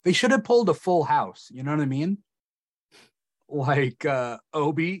They should have pulled a Full House. You know what I mean? Like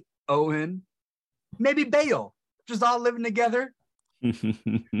Obi, Owen, maybe Bale, just all living together.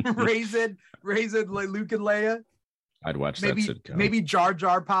 raising like Luke and Leia. I'd watch maybe, that sitcom. Maybe Jar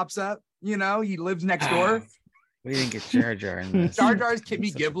Jar pops up. You know, he lives next door. We didn't get Jar Jar in this. Jar Jar's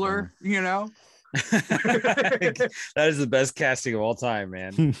Kimmy Gibbler. You know, that is the best casting of all time,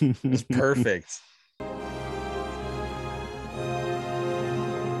 man. It's perfect.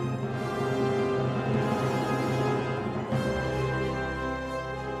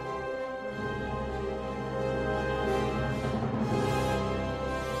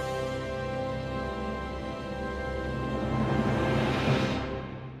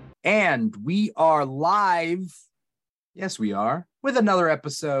 And we are live. Yes, we are with another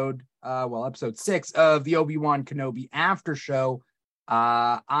episode. Episode 6 of the Obi-Wan Kenobi Aftershow.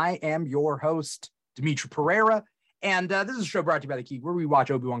 I am your host, Dimithri Perera, and this is a show brought to you by The Key, where we watch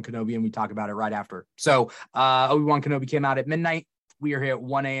Obi-Wan Kenobi and we talk about it right after. So, Obi-Wan Kenobi came out at midnight. We are here at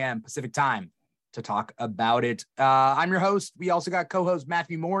 1 a.m. Pacific time to talk about it. I'm your host. We also got co-host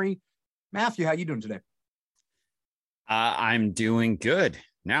Matthew Morey. Matthew, how you doing today? I'm doing good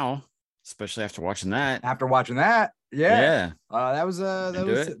now, especially after watching that. Yeah. That was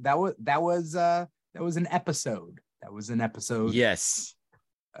an episode. Yes.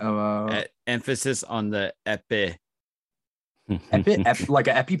 Emphasis on the epi. Like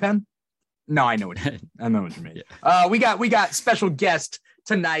an EpiPen? No, I know what you mean. Yeah. We got special guest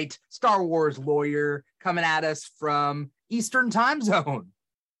tonight, StarWarsLawyer, coming at us from Eastern Time Zone.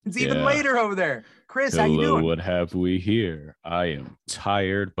 It's even later over there. Chris, hello, how you doing? What have we here? I am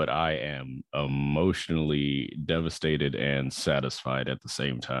tired, but I am emotionally devastated and satisfied at the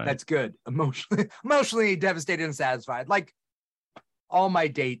same time. That's good. Emotionally devastated and satisfied. Like all my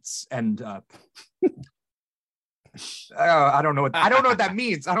dates end up. I don't know what that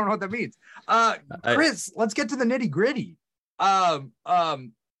means. Chris, let's get to the nitty gritty. How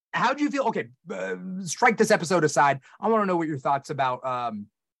do you feel? Okay, strike this episode aside. I want to know what your thoughts about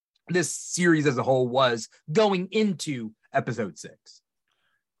this series as a whole was going into episode 6.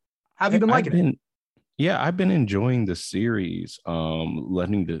 How have you been liking it? Yeah, I've been enjoying the series,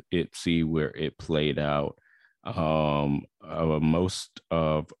 letting it see where it played out. Most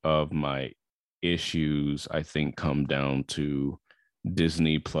of my issues, I think, come down to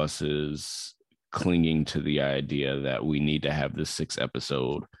Disney Plus's clinging to the idea that we need to have this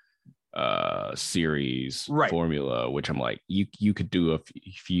 6-episode series formula, which I'm like, you could do a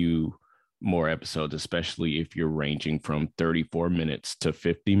few more episodes, especially if you're ranging from 34 minutes to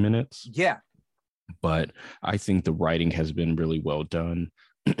 50 minutes. Yeah, but I think the writing has been really well done.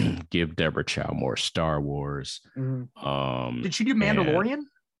 Give Deborah Chow more Star Wars. Mm-hmm. Did she do Mandalorian?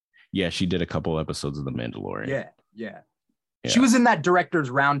 Yeah, she did a couple episodes of The Mandalorian. Yeah. She was in that director's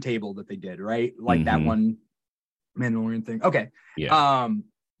roundtable that they did, right? Like that one Mandalorian thing. Okay. Yeah.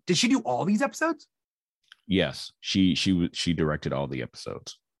 Did she do all these episodes? Yes, she directed all the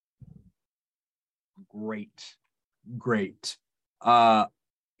episodes. Great.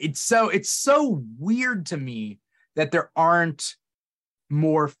 It's so weird to me that there aren't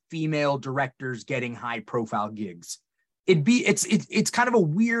more female directors getting high profile gigs. It's kind of a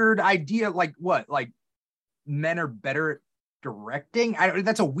weird idea. Like what? Like men are better at directing?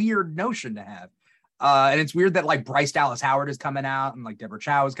 That's a weird notion to have. And it's weird that like Bryce Dallas Howard is coming out and like Deborah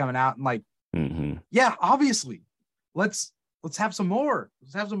Chow is coming out and like, yeah, obviously, let's have some more.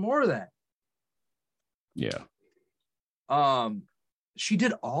 Let's have some more of that. Yeah. She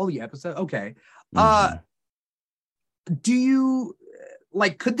did all the episodes. Okay. Do you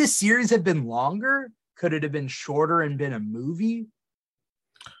like? Could this series have been longer? Could it have been shorter and been a movie?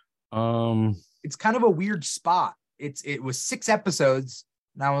 It's kind of a weird spot. It was 6 episodes,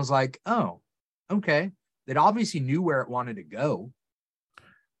 and I was like, oh. Okay. It obviously knew where it wanted to go.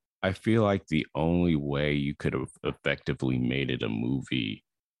 I feel like the only way you could have effectively made it a movie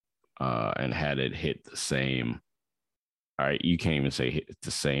and had it hit the same. All right, you can't even say hit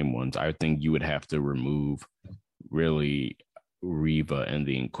the same ones. I think you would have to remove really Reva and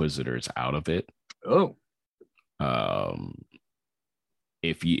the Inquisitors out of it. Oh.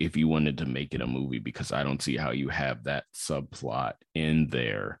 If you wanted to make it a movie, because I don't see how you have that subplot in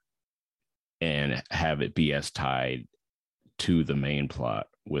there and have it be as tied to the main plot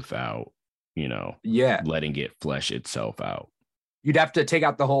without, letting it flesh itself out. You'd have to take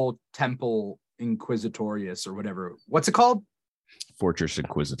out the whole Temple Inquisitorius or whatever. What's it called? Fortress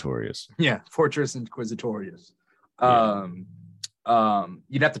Inquisitorius. Yeah, Fortress Inquisitorius. Yeah.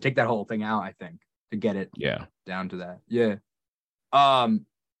 You'd have to take that whole thing out, I think, to get it down to that. Yeah.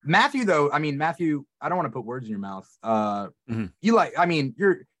 Matthew, though, I don't want to put words in your mouth.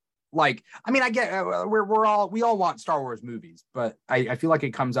 Like, I mean, I get we all want Star Wars movies, but I feel like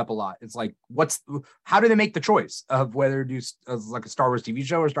it comes up a lot. It's like, how do they make the choice of whether to do like a Star Wars TV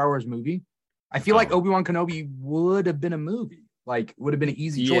show or Star Wars movie? I feel like Obi-Wan Kenobi would have been a movie, like would have been an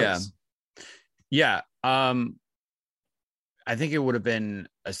easy choice. Yeah. I think it would have been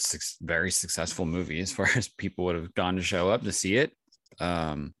a very successful movie as far as people would have gone to show up to see it.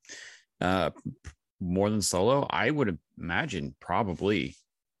 More than Solo, I would imagine probably.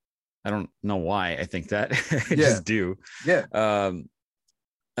 I don't know why I think that. I just do. Yeah.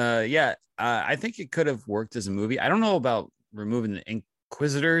 I think it could have worked as a movie. I don't know about removing the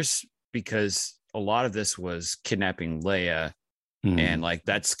Inquisitors because a lot of this was kidnapping Leia, and like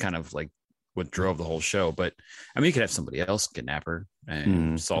that's kind of like what drove the whole show. But I mean, you could have somebody else kidnap her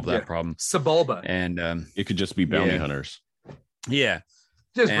and solve that problem. Sebulba, and it could just be bounty hunters. Yeah,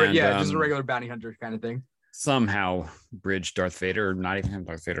 just a regular bounty hunter kind of thing. Somehow bridge Darth Vader, or not even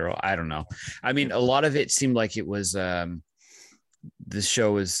Darth Vader. I don't know. I mean, a lot of it seemed like it was this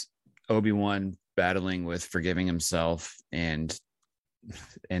show was Obi-Wan battling with forgiving himself and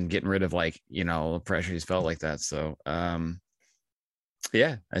getting rid of like, the pressure he's felt like that. So I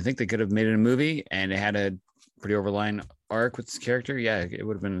think they could have made it a movie and it had a pretty overlying arc with this character. Yeah, it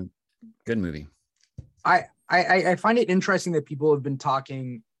would have been a good movie. I find it interesting that people have been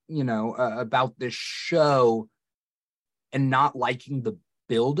talking about this show and not liking the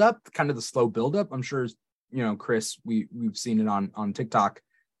buildup, kind of the slow buildup. I'm sure, Chris, we've seen it on TikTok,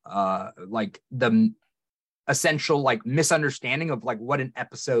 like the essential like misunderstanding of like what an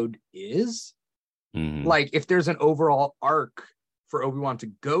episode is. Like if there's an overall arc for Obi-Wan to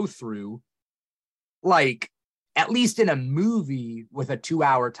go through, like at least in a movie with a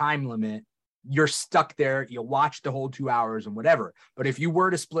 2-hour time limit, you're stuck there, you'll watch the whole 2 hours and whatever. But if you were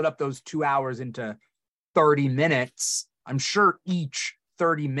to split up those 2 hours into 30 minutes, I'm sure each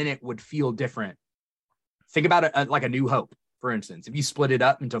 30-minute would feel different. Think about it like A New Hope, for instance. If you split it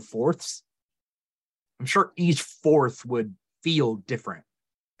up into fourths, I'm sure each fourth would feel different.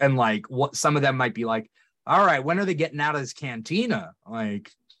 And like what some of them might be like, all right, when are they getting out of this cantina?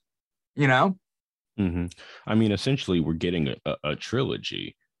 Like, I mean, essentially, we're getting a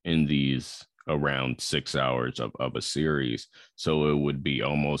trilogy in these around 6 hours of a series. So it would be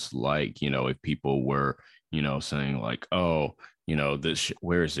almost like, if people were, saying like, oh,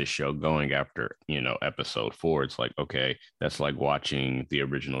 where is this show going after, episode 4? It's like, okay, that's like watching the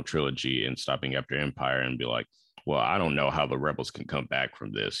original trilogy and stopping after Empire and be like, well, I don't know how the Rebels can come back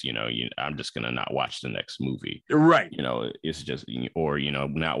from this. I'm just going to not watch the next movie. Right. It's just, or,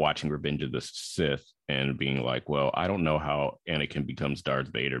 not watching Revenge of the Sith and being like, well, I don't know how Anakin becomes Darth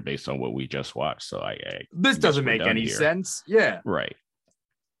Vader based on what we just watched. So this doesn't make any sense. Yeah. Right.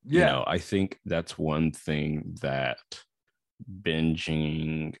 Yeah. I think that's one thing that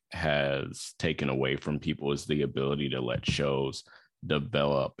binging has taken away from people is the ability to let shows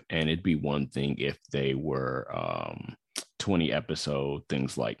develop. And it'd be one thing if they were 20 episode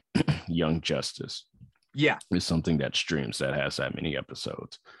things like Young Justice. Yeah, is something that streams that has that many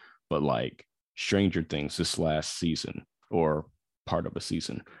episodes. But like Stranger Things this last season or part of a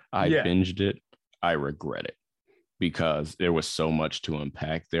season, I binged it. I regret it because there was so much to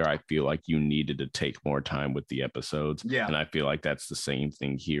unpack there. I feel like you needed to take more time with the episodes. Yeah. And I feel like that's the same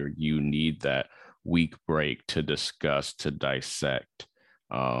thing here. You need that week break to discuss, to dissect,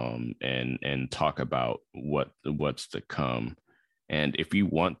 and talk about what's to come. And if you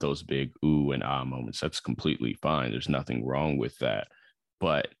want those big ooh and ah moments, that's completely fine. There's nothing wrong with that.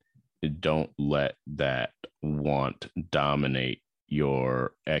 But don't let that want dominate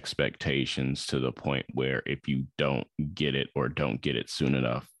your expectations to the point where if you don't get it or don't get it soon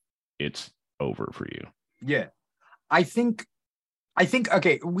enough, it's over for you. Yeah. I think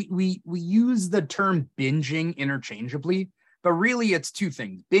okay, we use the term binging interchangeably, but really it's two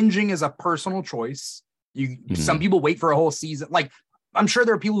things. Binging is a personal choice. Some people wait for a whole season. Like I'm sure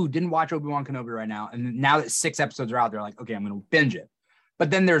there are people who didn't watch Obi-Wan Kenobi right now, and now that 6 episodes are out, they're like, okay, I'm going to binge it.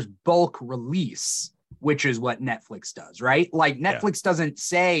 But then there's bulk release, which is what Netflix does, right? Like Netflix doesn't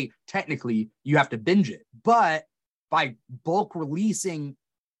say technically you have to binge it, but by bulk releasing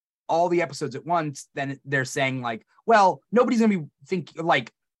all the episodes at once, then they're saying like, well, nobody's going to be thinking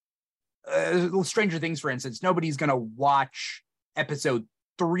like Stranger Things, for instance, nobody's going to watch episode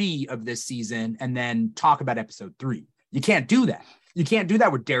 3 of this season and then talk about episode 3. You can't do that. You can't do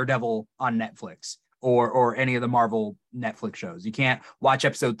that with Daredevil on Netflix or any of the Marvel Netflix shows. You can't watch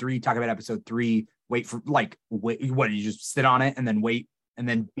episode 3, talk about episode 3, wait, what, you just sit on it and then wait and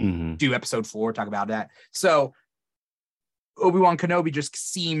then do episode 4, talk about that. So Obi-Wan Kenobi just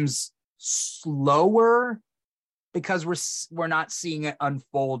seems slower because we're not seeing it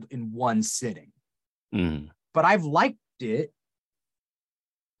unfold in one sitting. Mm. But I've liked it.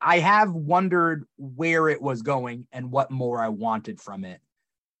 I have wondered where it was going and what more I wanted from it.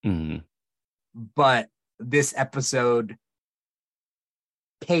 Mm. But this episode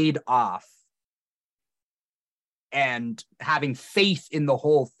paid off, and having faith in the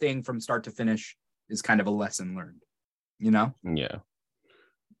whole thing from start to finish is kind of a lesson learned, you know?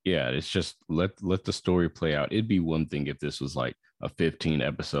 Yeah, it's just let the story play out. It'd be one thing if this was like a 15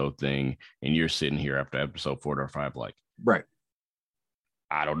 episode thing and you're sitting here after episode 4 or 5 like, right,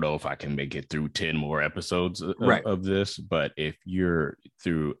 I don't know if I can make it through 10 more episodes right. of this. But if you're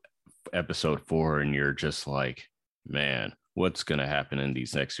through episode 4 and you're just like, man, what's going to happen in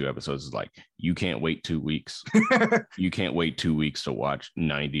these next 2 episodes? Is like, you can't wait 2 weeks. You can't wait 2 weeks to watch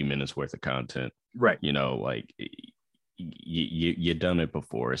 90 minutes worth of content. Right. You know, like you done it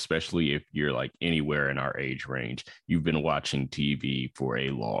before, especially if you're like anywhere in our age range. You've been watching TV for a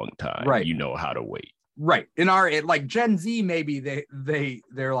long time. Right. You know how to wait. Right. Like Gen Z, maybe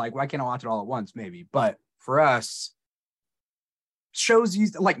they're like, why can't I watch it all at once? Maybe. But for us, shows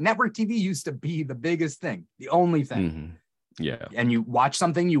like network TV used to be the biggest thing, the only thing. Mm-hmm. Yeah. And you watch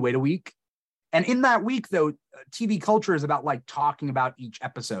something, you wait a week. And in that week, though, TV culture is about like talking about each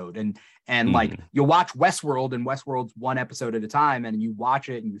episode and like you'll watch Westworld, and Westworld's one episode at a time, and you watch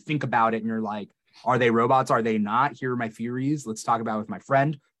it and you think about it and you're like, are they robots? Are they not? Here are my theories. Let's talk about it with my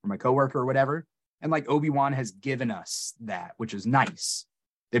friend or my coworker or whatever. And like Obi-Wan has given us that, which is nice.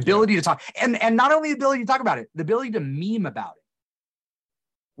 The ability to talk, and not only the ability to talk about it, the ability to meme about it.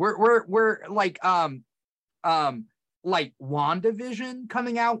 We're like WandaVision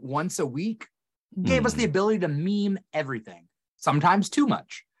coming out once a week gave us the ability to meme everything, sometimes too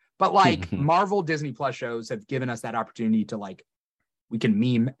much. But like Marvel Disney Plus shows have given us that opportunity to like, we can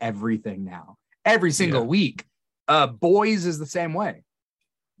meme everything now, every single week. Boys is the same way.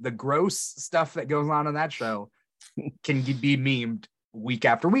 The gross stuff that goes on in that show can be memed week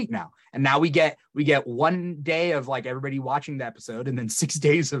after week now. And now we get 1 day of like everybody watching the episode, and then 6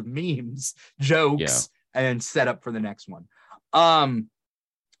 days of memes, jokes, and then set up for the next one.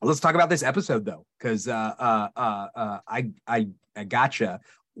 Let's talk about this episode though, because I gotcha.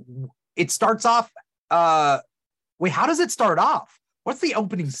 It starts off. Wait, how does it start off? What's the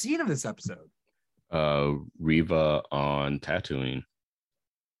opening scene of this episode? Reva on Tatooine.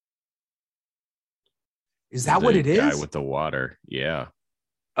 Is that what it is? Guy with the water. Yeah.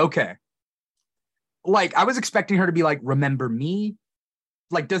 Okay. Like, I was expecting her to be like, remember me?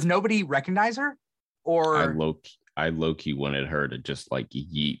 Like, does nobody recognize her? Or I low-key wanted her to just like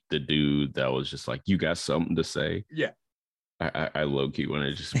yeet the dude that was just like, you got something to say? Yeah. I low-key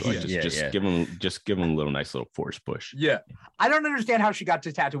wanted to just be like, give him a little nice little force push. Yeah. I don't understand how she got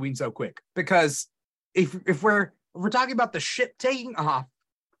to Tatooine so quick, because if we're talking about the ship taking off,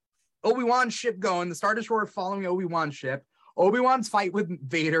 Obi-Wan's ship going, the Star Destroyer following Obi-Wan's ship, Obi-Wan's fight with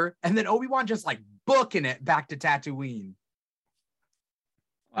Vader, and then Obi-Wan just like booking it back to Tatooine.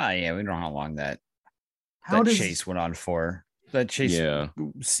 Well, yeah, we don't know how long that chase went on for. That chase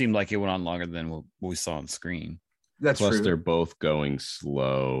seemed like it went on longer than what we saw on screen. That's Plus, true. They're both going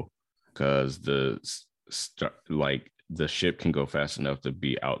slow because the ship can go fast enough to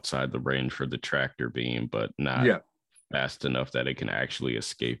be outside the range for the tractor beam, but not fast enough that it can actually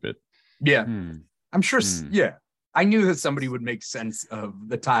escape it. Yeah. I'm sure. Yeah. I knew that somebody would make sense of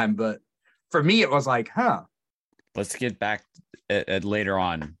the time, but for me, it was like, Let's get back at later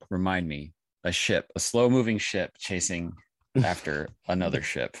on. Remind me, a slow moving ship chasing after another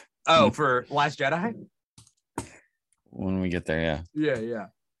ship. Oh, for Last Jedi? When we get there, yeah.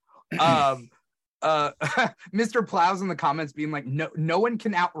 Mr. Plows in the comments being like, no one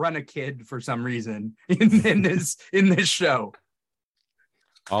can outrun a kid for some reason in this show.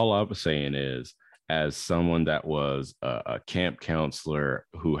 All I was saying is, as someone that was a camp counselor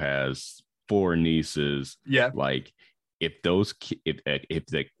who has 4 nieces, like if a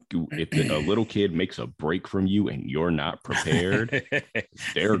little kid makes a break from you and you're not prepared,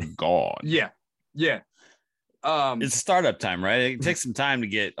 they're gone. Yeah. It's startup time, right? It takes some time to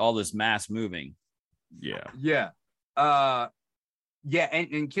get all this mass moving. Yeah.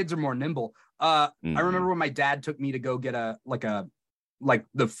 And kids are more nimble. I remember when my dad took me to go get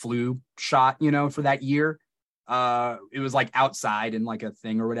the flu shot, for that year. It was like outside in like a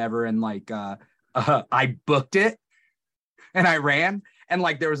thing or whatever, and like I booked it and I ran, and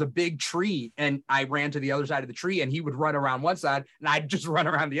like there was a big tree, and I ran to the other side of the tree, and he would run around one side and I'd just run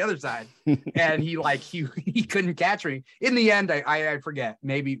around the other side. And he couldn't catch me. In the end, I forget,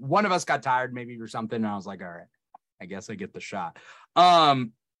 maybe one of us got tired, maybe, or something, and I was like, all right, I guess I get the shot.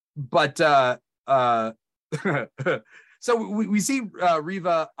 But So we see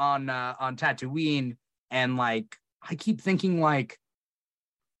Reva on Tatooine, and like I keep thinking like,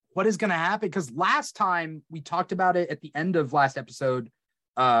 what is gonna happen? Because last time we talked about it at the end of last episode,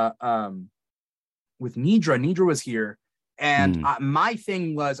 with Nidra. Nidra was here, and my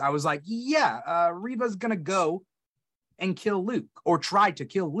thing was I was like, Reva's gonna go and kill Luke or try to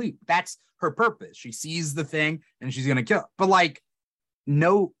kill Luke. That's her purpose. She sees the thing and she's gonna kill. But like,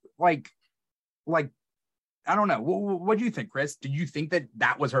 no, like. I don't know. What do you think, Chris? Did you think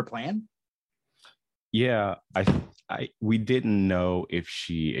that was her plan? Yeah, we didn't know if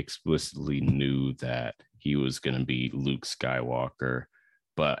she explicitly knew that he was going to be Luke Skywalker,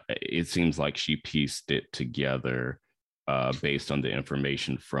 but it seems like she pieced it together based on the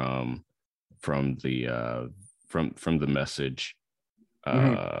information from the message.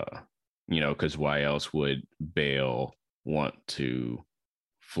 Because why else would Bail want to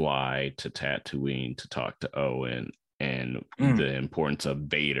fly to Tatooine to talk to Owen, and the importance of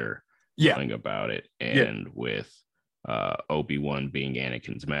Vader knowing about it, and with Obi-Wan being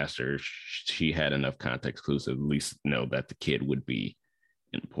Anakin's master, she had enough context clues to at least know that the kid would be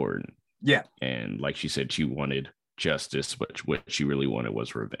important. Yeah. And like she said, she wanted justice, but what she really wanted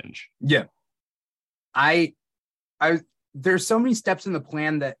was revenge. Yeah. I there's so many steps in the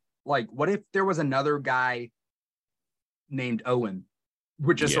plan that, like, what if there was another guy named Owen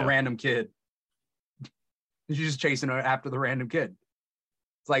with just a random kid? She's just chasing after the random kid.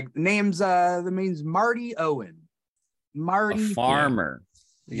 It's like the name's Marty Owen. Marty, a farmer.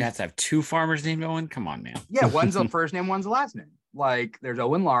 You have to have two farmers named Owen. Come on, man. Yeah, one's the first name, one's the last name. Like there's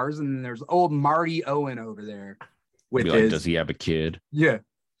Owen Lars, and then there's old Marty Owen over there. With like, does he have a kid? Yeah,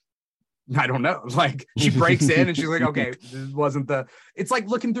 I don't know. Like she breaks in and she's like, okay, this wasn't the. It's like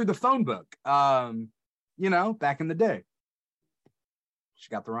looking through the phone book. Back in the day. She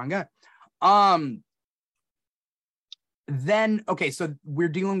got the wrong guy. Then okay, so we're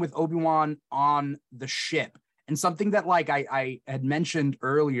dealing with Obi-Wan on the ship, and something that like I had mentioned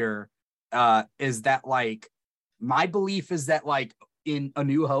earlier is that like my belief is that like in A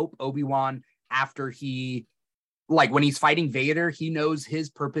New Hope, Obi-Wan, after he like when he's fighting Vader, he knows his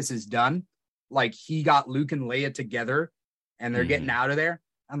purpose is done. Like he got Luke and Leia together, and they're getting out of there,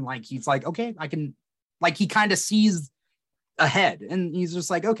 and like he's like, okay, I can. Like he kind of sees ahead, and he's just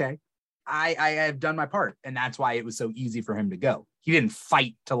like, okay, I have done my part, and that's why it was so easy for him to go. He didn't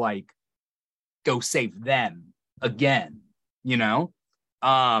fight to like go save them again, but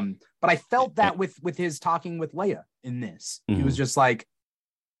I felt that with his talking with Leia in this. He was just like,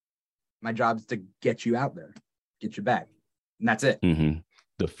 my job's to get you out there, get you back, and that's it.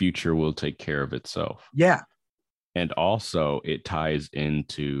 The future will take care of itself. Yeah. And also it ties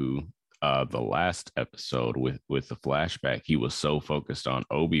into the last episode with the flashback. He was so focused on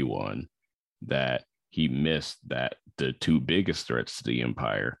Obi-Wan that he missed that the two biggest threats to the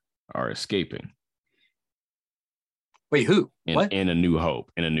Empire are escaping. Wait, who? What? In A New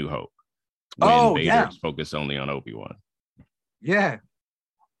Hope. In A New Hope. When Vader's focused only on Obi-Wan. Yeah.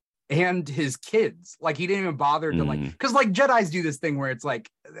 And his kids. Like he didn't even bother to like, because like Jedis do this thing where it's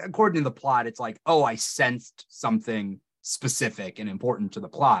like, according to the plot, it's like, oh, I sensed something specific and important to the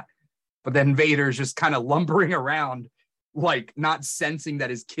plot. But then Vader's just kind of lumbering around, like not sensing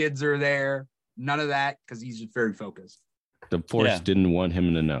that his kids are there. None of that, because he's just very focused. The Force didn't want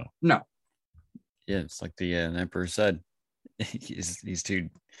him to know. No. Yeah, it's like the Emperor said. He's too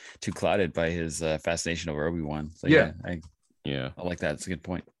clouded by his fascination over Obi-Wan. So I like that. It's a good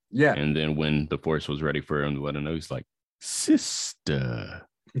point. Yeah. And then when the Force was ready for him to let him know, he's like, sister,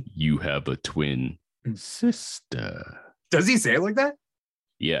 you have a twin sister. Does he say it like that?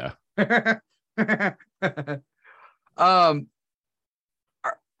 Yeah. Are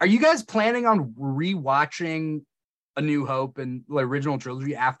you guys planning on rewatching A New Hope and the original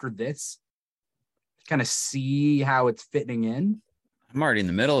trilogy after this? Kind of see how it's fitting in? I'm already in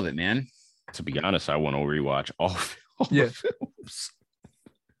the middle of it, man. To be honest, I want to rewatch all the films.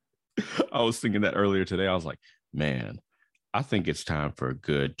 I was thinking that earlier today. I was like, man, I think it's time for a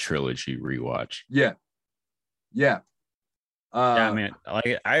good trilogy rewatch. Yeah. I mean,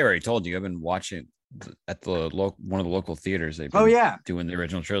 like I already told you, I've been watching at the one of the local theaters. They've been doing the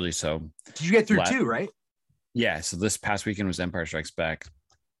original trilogy. So did you get through two, right? Yeah. So this past weekend was Empire Strikes Back.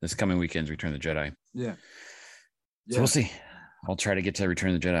 This coming weekend's Return of the Jedi. Yeah. So we'll see. I'll try to get to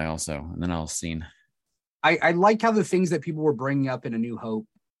Return of the Jedi also, and then I'll see. I like how the things that people were bringing up in A New Hope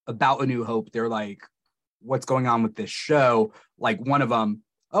about A New Hope, they're like, what's going on with this show? Like one of them,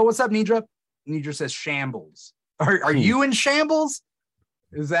 oh, what's up, Nidra? Nidra says shambles. Are you in shambles?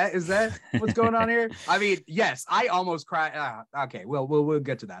 Is that what's going on here? I mean, yes, I almost cried. Okay, well, we'll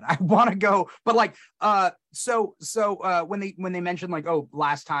get to that. I want to go, but like, so when they mentioned like, oh,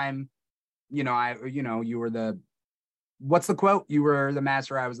 last time, you were the, what's the quote? You were the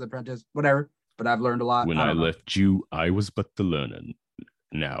master, I was the apprentice, whatever. But I've learned a lot. When I left you, I was but the learner.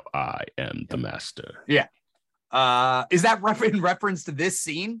 Now I am the master. Yeah. Is that in reference to this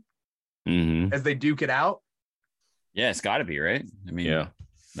scene as they duke it out? Yeah, it's got to be, right? I mean, yeah,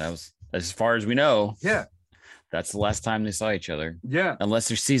 that was as far as we know. Yeah, that's the last time they saw each other. Yeah, unless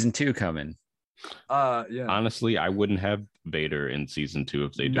there's season 2 coming. Yeah. Honestly, I wouldn't have Vader in season 2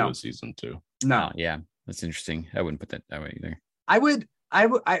 if they do a season 2. No, yeah, that's interesting. I wouldn't put that way either. I would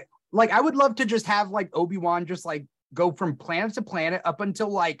love to just have like Obi-Wan just like go from planet to planet up until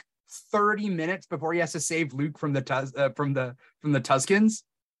like 30 minutes before he has to save Luke from the Tuskens.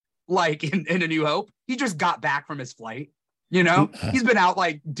 Like in A New Hope, he just got back from his flight. He's been out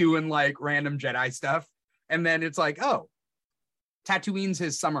like doing like random Jedi stuff, and then it's like, oh, Tatooine's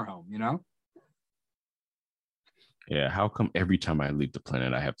his summer home. Yeah, how come every time I leave the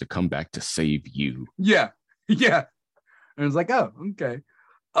planet, I have to come back to save you? Yeah. And it's like, oh, okay.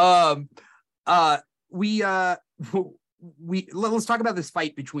 Let's talk about this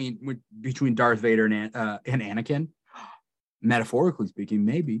fight between Darth Vader and Anakin. Metaphorically speaking,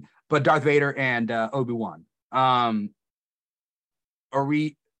 maybe, but Darth Vader and Obi-Wan.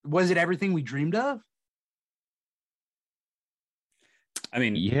 Was it everything we dreamed of? I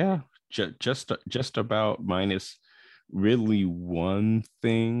mean, yeah, just about, minus really one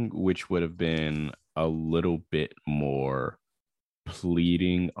thing, which would have been a little bit more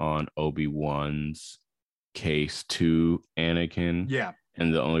pleading on Obi-Wan's case to Anakin. Yeah.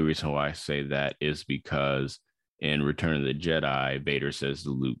 And the only reason why I say that is because in Return of the Jedi, Vader says to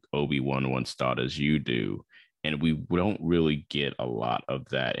Luke, Obi-Wan once thought as you do. And we don't really get a lot of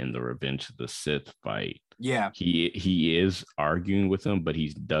that in the Revenge of the Sith fight. Yeah. He is arguing with him, but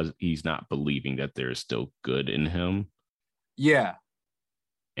he's not believing that there is still good in him. Yeah.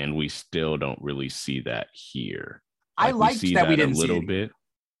 And we still don't really see that here. I liked that we didn't see a little see bit.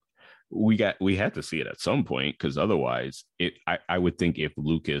 We had to see it at some point, because otherwise I would think if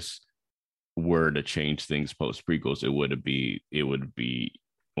Lucas were to change things post prequels, it would be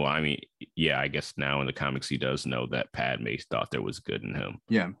well, I mean, yeah, I guess now in the comics he does know that Padme thought there was good in him.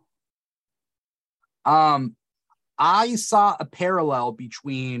 Yeah. I saw a parallel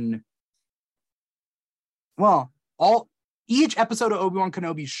between, well, each episode of Obi-Wan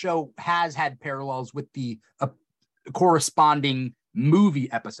Kenobi's show has had parallels with the corresponding movie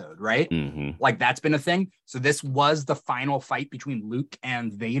episode, right? Mm-hmm. Like that's been a thing. So this was the final fight between Luke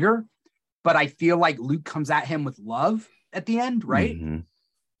and Vader, but I feel like Luke comes at him with love at the end, right? Mm-hmm.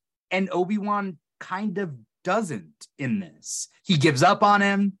 And Obi-Wan kind of doesn't in this. He gives up on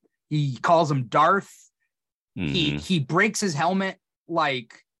him. He calls him Darth. Mm-hmm. He breaks his helmet.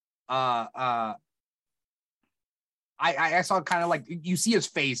 Like I saw kind of like, you see his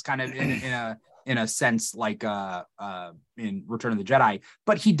face kind of in a sense like in Return of the Jedi,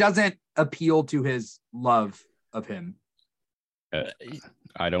 but he doesn't appeal to his love of him.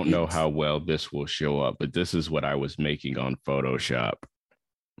 I don't know how well this will show up, but this is what I was making on Photoshop.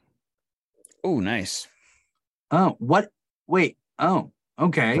 Oh, nice. Oh, what? Wait. Oh,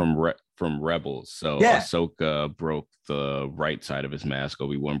 okay. From Rebels. So yeah. Ahsoka broke the right side of his mask.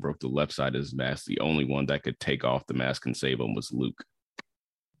 Obi-Wan broke the left side of his mask. The only one that could take off the mask and save him was Luke.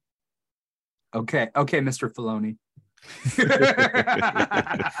 Okay, Mr. Filoni.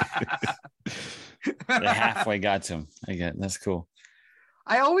 They halfway got to him. That's cool.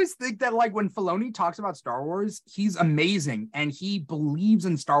 I always think that like when Filoni talks about Star Wars, he's amazing and he believes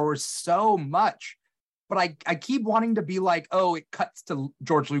in Star Wars so much. But I keep wanting to be like, oh, it cuts to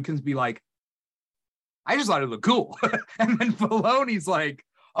George Lucas be like, I just thought it looked cool. And then Filoni's like,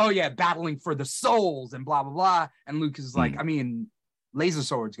 oh yeah, battling for the souls and blah, blah, blah. And Lucas is like, I mean, laser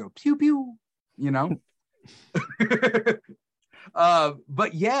swords go pew, pew,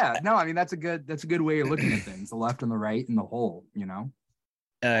 but yeah, no, I mean, that's a good way of looking at things. The left and the right and the whole,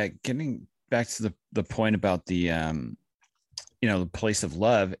 Getting back to the point about the the place of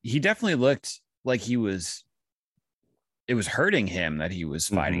love, he definitely looked like it was hurting him that he was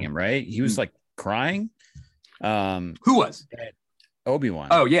fighting him, right? He was like crying. Who was? Obi-Wan.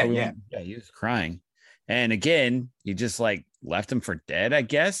 Oh yeah, Obi-Wan, yeah, he was crying. And again, he just like left him for dead, I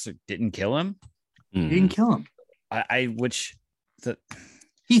guess, or didn't kill him. He didn't kill him.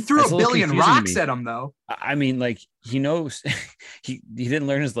 He threw a billion rocks at him, though. I mean, like, he knows he didn't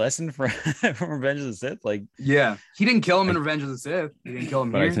learn his lesson from Revenge of the Sith. Like, yeah, he didn't kill him in Revenge of the Sith. He didn't kill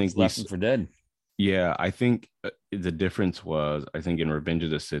him but here. I think left him for dead. Yeah, I think the difference was, I think in Revenge of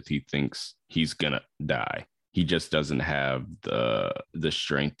the Sith, he thinks he's gonna die. He just doesn't have the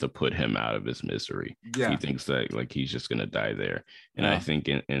strength to put him out of his misery. Yeah. He thinks that like he's just gonna die there. And Yeah. I think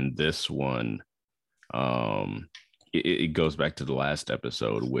in this one, it goes back to the last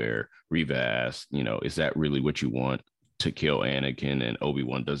episode where Reva asked, you know, is that really what you want, to kill Anakin? And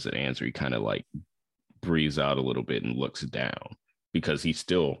Obi-Wan doesn't answer. He kind of like breathes out a little bit and looks down, because he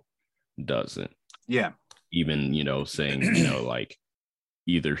still doesn't. Yeah. Even, you know, saying, you know, like,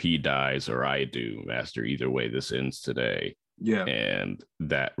 either he dies or I do, Master. Either way, this ends today. Yeah. And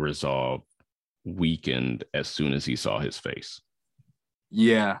that resolve weakened as soon as he saw his face.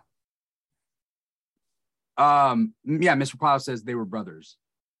 Yeah. Yeah, Mr. Pyle says they were brothers.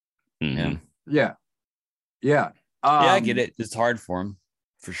 Mm-hmm. Yeah. Yeah, I get it. It's hard for him,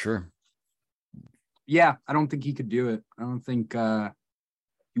 for sure. Yeah, I don't think he could do it. I don't think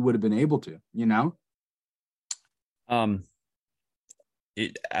he would have been able to, you know?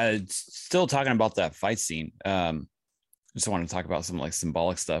 Still talking about that fight scene. Just want to talk about some like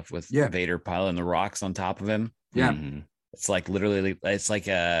symbolic stuff with Vader piling the rocks on top of him. Yeah. Mm-hmm. It's like literally, it's like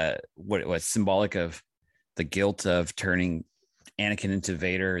what's symbolic of the guilt of turning Anakin into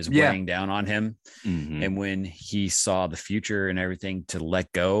Vader is weighing down on him. Mm-hmm. And when he saw the future and everything, to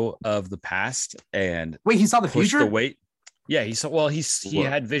let go of the past and wait, he saw the push future? the weight. Yeah, he saw. Well, he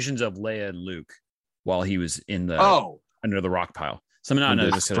had visions of Leia and Luke while he was in the under the rock pile. So not from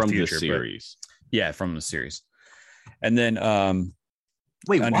the future, the series. Yeah, from the series. And then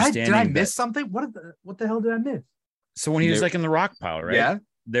wait, what? Did I miss something? What the hell did I miss? So when he was like in the rock pile, right? Yeah.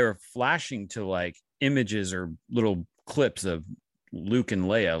 They were flashing to like images or little clips of Luke and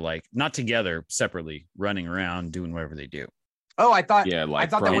Leia, like not together, separately, running around doing whatever they do. Oh, I thought like I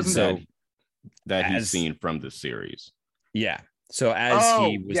thought that wasn't that he's seen from the series. Yeah. So as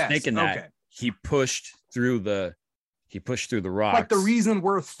he was thinking that, he pushed through the rocks. Like the reason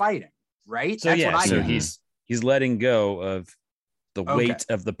worth fighting, right? So that's what I know. He's letting go of the weight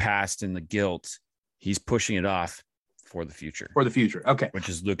of the past and the guilt. He's pushing it off for the future. For the future. Okay. Which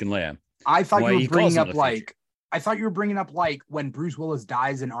is Luke and Leia. I thought you were bringing up like when Bruce Willis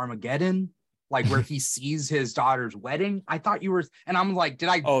dies in Armageddon, like where he sees his daughter's wedding. I thought you were, and I'm like, did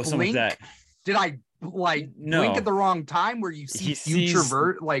I blink? Like that. Did I blink at the wrong time where you see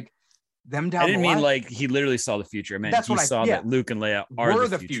future like them down? I didn't mean like he literally saw the future. I meant he saw that Luke and Leia are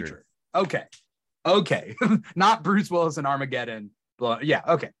the future. Okay. Not Bruce Willis in Armageddon. But yeah.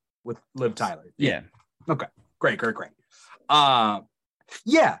 Okay. With Liv Tyler. Yeah. Okay. Great.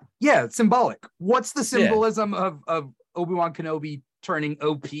 Yeah, it's symbolic. What's the symbolism of Obi-Wan Kenobi turning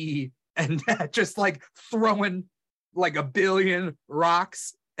OP and just like throwing like a billion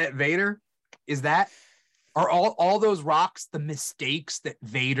rocks at Vader? Are all those rocks the mistakes that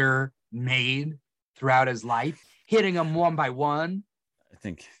Vader made throughout his life, hitting them one by one? I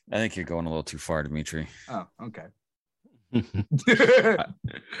think you're going a little too far, Dimithri. Oh, okay.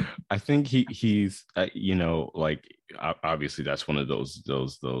 I think he's you know, like obviously that's one of those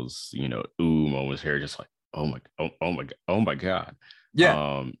you know, ooh moments here, just like oh my god.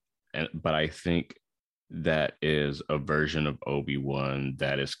 Yeah. But I think that is a version of Obi-Wan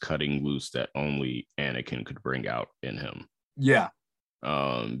that is cutting loose that only Anakin could bring out in him. Yeah.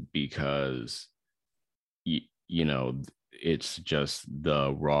 Because you know, it's just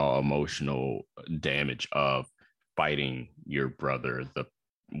the raw emotional damage of fighting your brother, the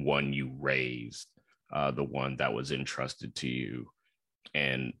one you raised, the one that was entrusted to you,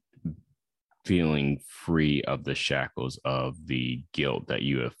 and feeling free of the shackles of the guilt that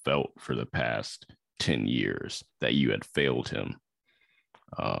you have felt for the past 10 years that you had failed him,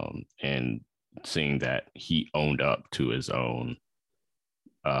 and seeing that he owned up to his own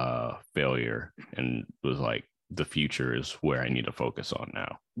failure and was like, the future is where I need to focus on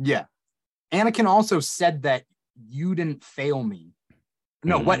now. Yeah. Anakin also said that you didn't fail me.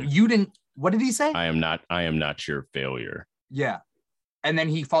 No, what did he say? I am not your failure. Yeah. And then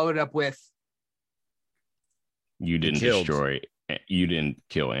he followed up with, you didn't kill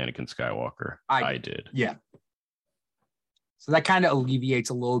Anakin Skywalker. I did. Yeah. So that kind of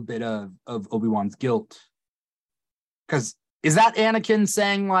alleviates a little bit of Obi-Wan's guilt. Because is that Anakin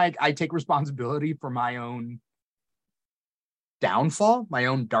saying like, I take responsibility for my own downfall, my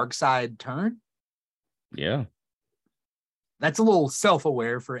own dark side turn? Yeah. That's a little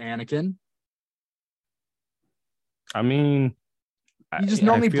self-aware for Anakin. I mean, he just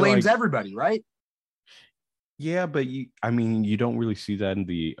normally blames everybody, right? Yeah, but you don't really see that in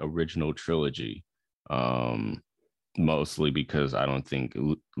the original trilogy. Mostly because I don't think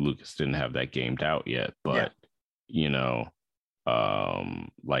Lucas didn't have that gamed out yet. But you know,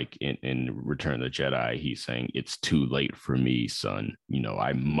 like in Return of the Jedi, he's saying it's too late for me, son.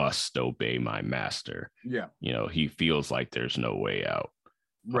 I must obey my master. Yeah. He feels like there's no way out.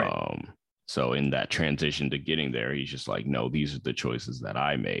 Right. So in that transition to getting there, he's just like, no, these are the choices that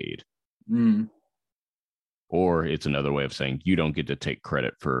I made. Or it's another way of saying you don't get to take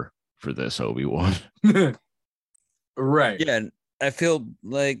credit for this, Obi-Wan. Right. Yeah, and I feel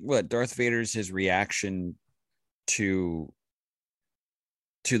like Darth Vader's his reaction to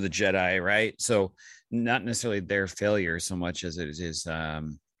the Jedi, right? So not necessarily their failure so much as it is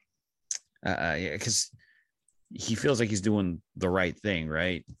because he feels like he's doing the right thing,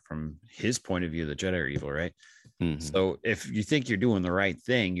 right? From his point of view, the Jedi are evil, right? Mm-hmm. So if you think you're doing the right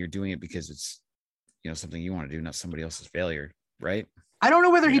thing, you're doing it because it's something you want to do, not somebody else's failure, right? I don't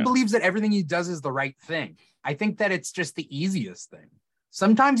know whether he believes that everything he does is the right thing. I think that it's just the easiest thing.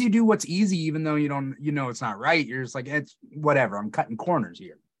 Sometimes you do what's easy, even though it's not right. You're just like, it's whatever. I'm cutting corners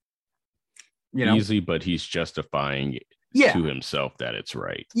here. Easy, but he's justifying to himself that it's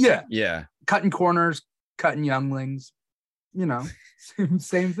right. Yeah. Yeah. Cutting corners, cutting younglings,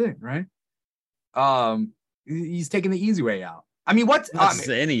 same thing, right? He's taking the easy way out. I mean, what's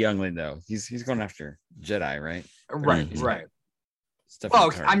any youngling though? He's going after Jedi, right? Right.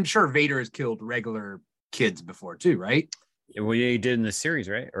 Well, I'm sure Vader has killed regular kids before too, right? Well, yeah, he did in the series,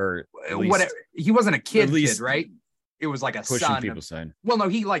 right? Or whatever. He wasn't a kid, right? It was like a pushing son. People's side. Well, no,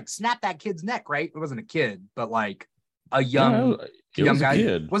 he like snapped that kid's neck, right? It wasn't a kid, but like a young guy.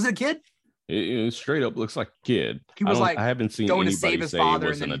 Kid. Was it a kid? It straight up looks like a kid. He was I haven't seen going anybody to save his say father, it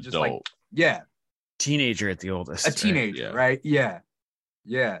was and then an he adult. Just Teenager at the oldest. A teenager, right? Yeah.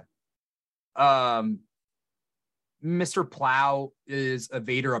 Mr. Plow is a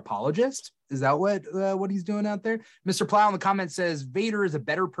Vader apologist. Is that what he's doing out there? Mr. Plow in the comments says Vader is a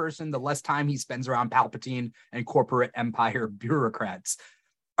better person the less time he spends around Palpatine and corporate empire bureaucrats.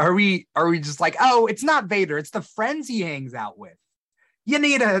 Are we just like, oh, it's not Vader, it's the friends he hangs out with. You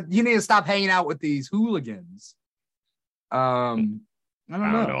need to stop hanging out with these hooligans. I don't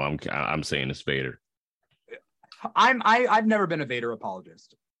know. I'm saying it's Vader. I've never been a Vader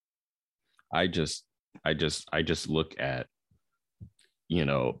apologist. I just look at,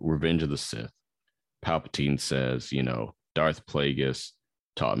 Revenge of the Sith. Palpatine says, Darth Plagueis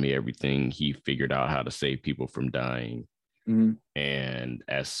taught me everything. He figured out how to save people from dying. Mm-hmm. And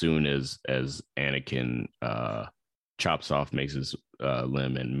as soon as Anakin chops off Mace's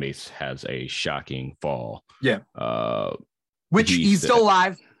limb and Mace has a shocking fall. Yeah. Which he's still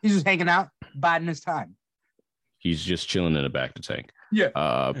alive. He's just hanging out, biding his time. He's just chilling in a Bacta tank. Yeah.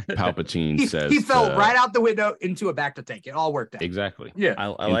 Palpatine says he fell right out the window into a Bacta tank. It all worked out. Exactly. Yeah.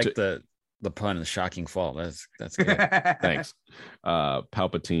 I like the pun, the shocking fall. That's good. Thanks.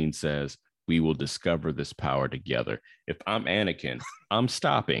 Palpatine says, we will discover this power together. If I'm Anakin, I'm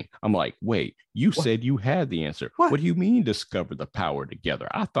stopping. I'm like, wait, you said you had the answer. What do you mean discover the power together?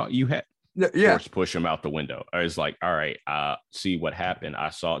 I thought you had. Yeah. Force push him out the window. I was like, all right, see what happened.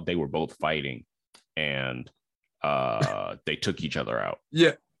 I saw they were both fighting and they took each other out.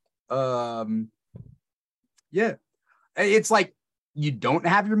 Yeah. Yeah. It's like, you don't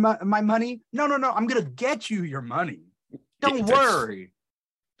have my money? No. I'm going to get you your money. Don't worry.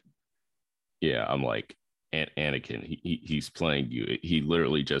 Yeah, I'm like, Anakin, he's playing you. He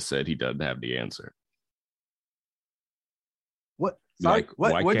literally just said he doesn't have the answer. What? Sorry,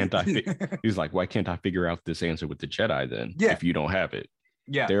 like, why can't I? He's like, why can't I figure out this answer with the Jedi then? Yeah. If you don't have it.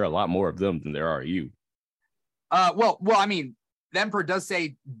 Yeah. There are a lot more of them than there are you. Well, I mean, the Emperor does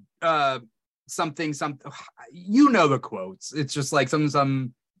say something, the quotes. It's just like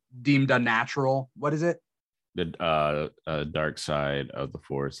some deemed unnatural. What is it? The dark side of the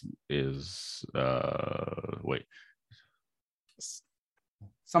Force is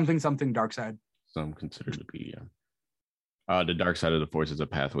something dark side. Some consider to be the dark side of the Force is a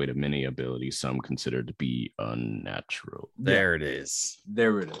pathway to many abilities. Some consider to be unnatural. There it is.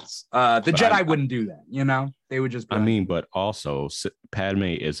 The Jedi wouldn't do that. They would just. But also Padme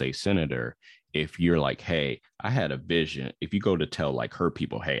is a senator. If you're like, hey, I had a vision. If you go to tell like her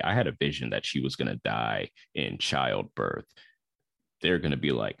people, hey, I had a vision that she was going to die in childbirth. They're going to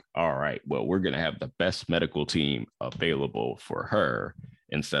be like, all right, well, we're going to have the best medical team available for her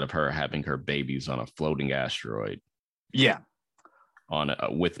instead of her having her babies on a floating asteroid. Yeah.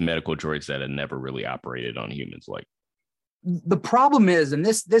 With medical droids that had never really operated on humans. Like, the problem is, and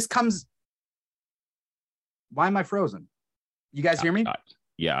this comes. Why am I frozen? You guys hear me?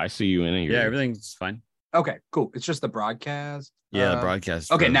 Yeah, I see you in here. Yeah, everything's fine. Okay, cool. It's just the broadcast. Yeah, the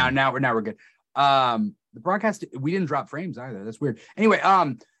broadcast. Okay, now we're good. The broadcast, we didn't drop frames either. That's weird. Anyway,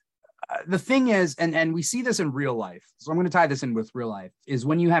 the thing is, and we see this in real life, so I'm going to tie this in with real life, is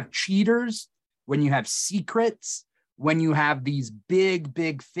when you have cheaters, when you have secrets, when you have these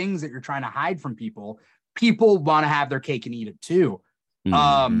big things that you're trying to hide from people, people want to have their cake and eat it too.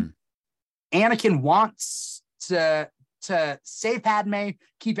 Anakin wants to save Padme,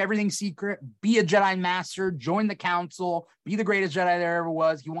 keep everything secret, be a Jedi Master, join the Council, be the greatest Jedi there ever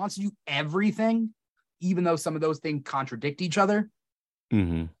was. He wants to do everything, even though some of those things contradict each other.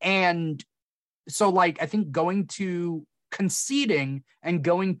 And so, like, I think conceding and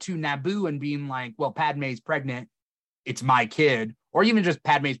going to Naboo and being like, well, Padme's pregnant, it's my kid, or even just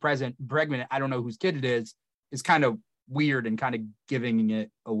Padme's pregnant, I don't know whose kid it is kind of weird and kind of giving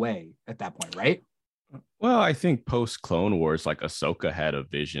it away at that point, right? Well, I think post Clone Wars, like Ahsoka had a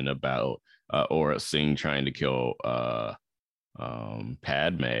vision about Aura Singh trying to kill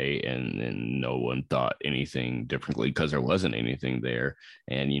Padme, and no one thought anything differently because there wasn't anything there.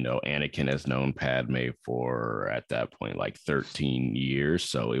 And, you know, Anakin has known Padme for, at that point, like 13 years.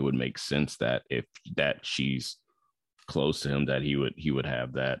 So it would make sense that if that she's close to him, that he would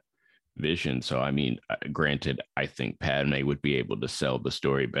have that vision. So, I mean, granted, I think Padme would be able to sell the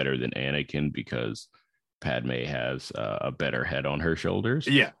story better than Anakin because Padme has a better head on her shoulders.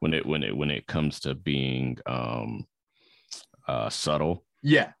 Yeah. When it comes to being subtle.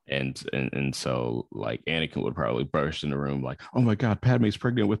 Yeah. And so, like, Anakin would probably burst in the room like, oh my God, Padme's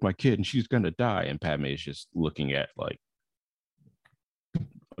pregnant with my kid and she's gonna die. And Padme is just looking at like,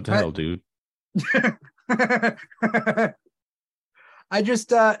 what the hell, dude? I just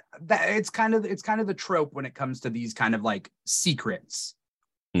that it's kind of the trope when it comes to these kind of like secrets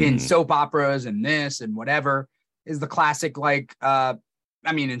in soap operas and this and whatever, is the classic, like I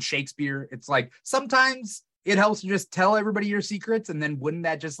mean, in Shakespeare, it's like sometimes it helps to just tell everybody your secrets, and then wouldn't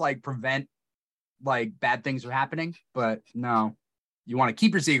that just like prevent like bad things from happening? But no, you want to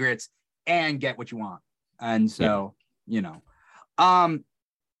keep your secrets and get what you want. And so, you know,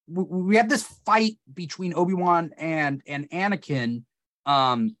 we have this fight between Obi-Wan and Anakin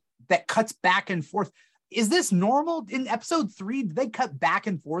that cuts back and forth. Is this normal? In episode 3, did they cut back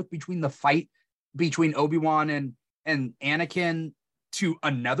and forth between the fight between Obi-Wan and Anakin to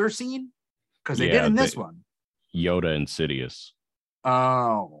another scene? Because they did in this one. Yoda and Sidious.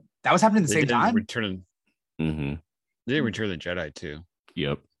 Oh, that was happening at the same time? They did Return of the Jedi too.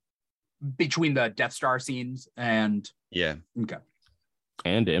 Yep. Between the Death Star scenes and... Yeah. Okay.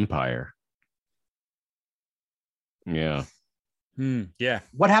 And Empire. Yeah. Yeah.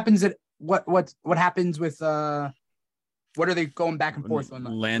 What happens what happens with what are they going back and forth on?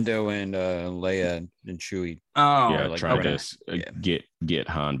 Lando and Leia and Chewie. Oh, yeah, like, trying to get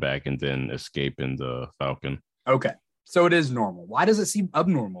Han back and then escape in the Falcon. Okay, so it is normal. Why does it seem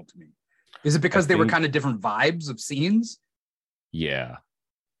abnormal to me? Is it because they were kind of different vibes of scenes? Yeah,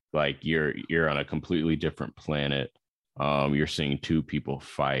 like you're on a completely different planet. You're seeing two people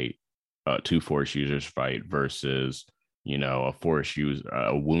fight, two Force users fight versus, you know,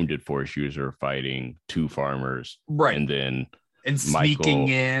 a wounded Force user fighting two farmers, right? And then sneaking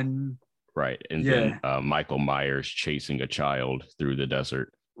in, right? And then Michael Myers chasing a child through the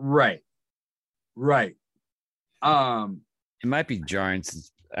desert, right? It might be jarring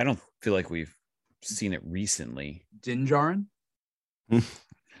since I don't feel like we've seen it recently. Din Djarin.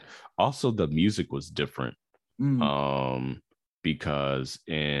 Also, the music was different, because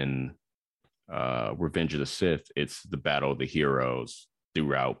in Revenge of the Sith, it's the Battle of the Heroes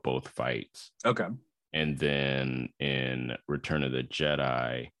throughout both fights. Okay. And then in Return of the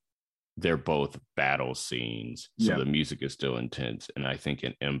Jedi, they're both battle scenes. So the music is still intense. And I think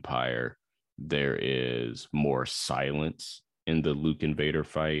in Empire, there is more silence in the Luke and Vader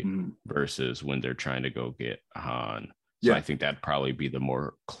fight versus when they're trying to go get Han. So I think that'd probably be the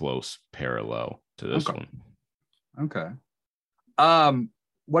more close parallel to this one. Okay.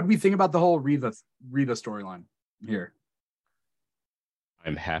 What do we think about the whole Reva storyline here?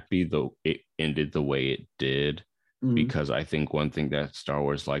 I'm happy though it ended the way it did, because I think one thing that Star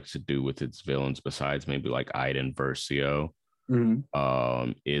Wars likes to do with its villains, besides maybe like Iden Versio,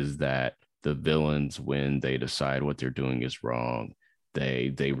 is that the villains, when they decide what they're doing is wrong,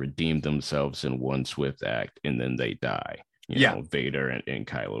 they redeem themselves in one swift act and then they die. You know, Vader and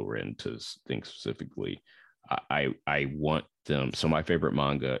Kylo Ren, to think specifically. I want them. So my favorite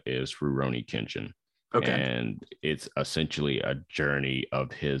manga is Rurouni Kenshin. Okay. And it's essentially a journey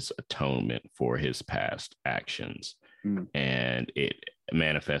of his atonement for his past actions. And it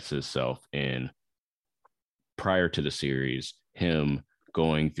manifests itself in, prior to the series, him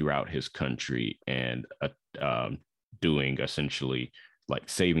going throughout his country and doing essentially like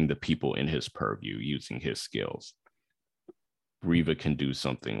saving the people in his purview using his skills. Reva can do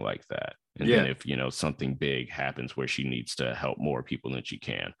something like that. And then if, something big happens where she needs to help more people than she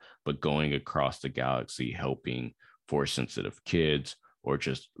can, but going across the galaxy, helping force sensitive kids or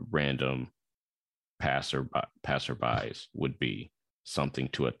just random passerbys would be something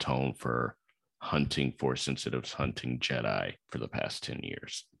to atone for hunting force sensitives, hunting Jedi for the past 10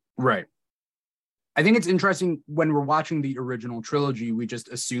 years. Right. I think it's interesting when we're watching the original trilogy, we just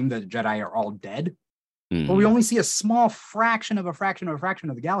assume that Jedi are all dead, but we only see a small fraction of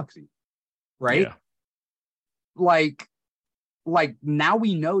the galaxy, right? Yeah. Like now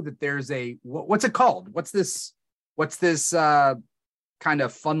we know that there's what's it called? What's this kind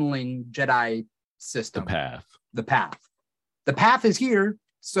of funneling Jedi system? The path is here.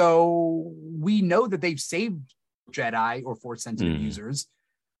 So we know that they've saved Jedi or force sensitive users.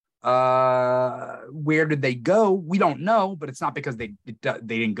 Where did they go? We don't know, but it's not because they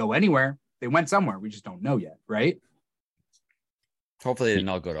didn't go anywhere. They went somewhere. We just don't know yet, right? Hopefully they didn't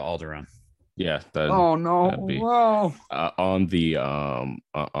all go to Alderaan. Yeah. Oh no! Whoa. On the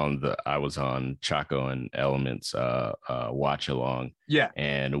I was on Chaco and Elements watch along. Yeah.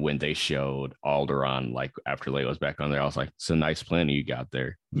 And when they showed Alderaan, like after Leia was back on there, I was like, "It's a nice planet you got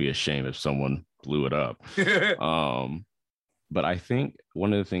there. It'd be a shame if someone blew it up." But I think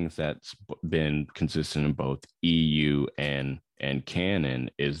one of the things that's been consistent in both EU and canon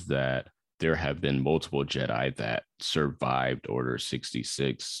is that there have been multiple Jedi that survived Order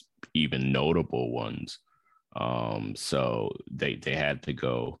 66, even notable ones. So they had to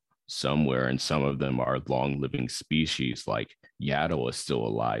go somewhere, and some of them are long-living species. Like Yaddle is still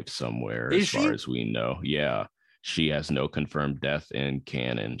alive somewhere, as far as we know. Yeah. She has no confirmed death in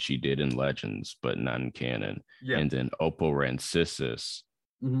canon. She did in Legends, but not in canon. Yeah. And then Oppo Rancisis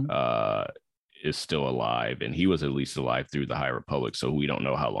is still alive, and he was at least alive through the High Republic, so we don't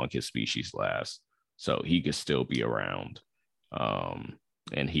know how long his species lasts. So he could still be around.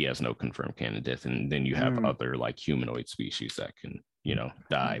 And he has no confirmed canon death. And then you have other like humanoid species that can,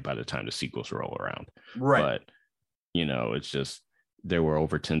 die by the time the sequels roll around. Right. But, it's just there were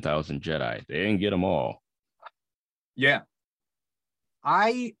over 10,000 Jedi. They didn't get them all. Yeah.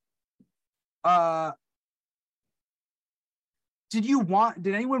 Did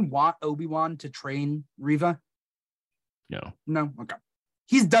anyone want Obi-Wan to train Reva? No. Okay.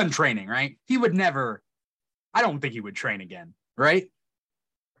 He's done training, right? He would never, I don't think he would train again, right?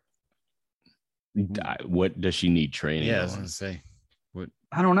 What does she need training? Yeah, I was gonna say. What?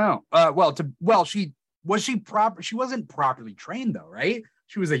 I don't know. She wasn't properly trained though, right?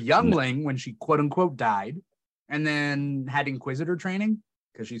 She was a youngling when she quote unquote died, and then had Inquisitor training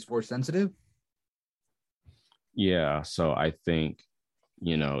because she's force sensitive. Yeah, so I think,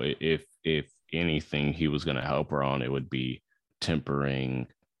 if anything he was going to help her on, it would be tempering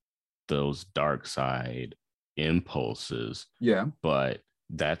those dark side impulses. Yeah. But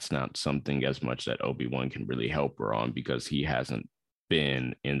that's not something as much that Obi-Wan can really help her on, because he hasn't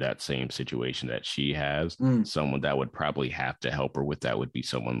been in that same situation that she has. Someone that would probably have to help her with that would be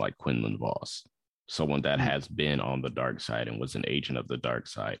someone like Quinlan Vos, someone that has been on the dark side and was an agent of the dark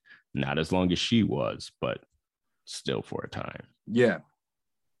side. Not as long as she was, but still for a time. Yeah.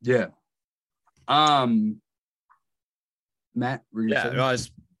 Matt, I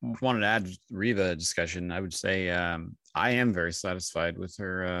just wanted to add Reva discussion. I would say I am very satisfied with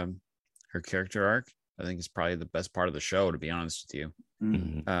her character arc. I think it's probably the best part of the show, to be honest with you.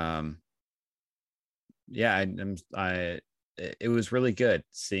 It was really good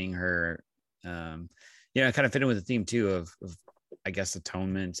seeing her kind of fit in with the theme too of I guess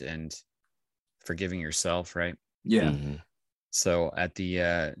atonement and forgiving yourself, right? Yeah. So at the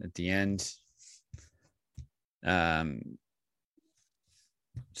end,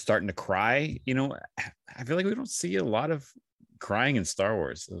 starting to cry, I feel like we don't see a lot of crying in Star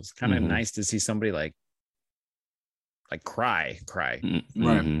Wars. So it's kind of nice to see somebody like cry. Right.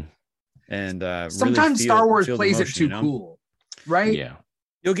 And sometimes really Star Wars feel plays emotion, it too cool, right? Yeah.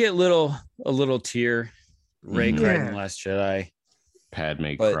 You'll get a little tear. Rey cried in The Last Jedi.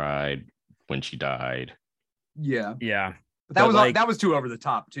 Padme cried when she died. Yeah. But that was too over the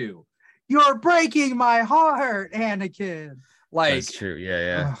top too. You're breaking my heart, Anakin. Like, that's true.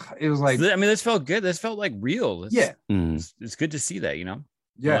 Yeah. It was like, I mean, this felt good. This felt like real. It's good to see that,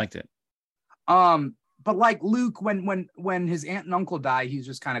 Yeah. I liked it. But like Luke, when his aunt and uncle die, he's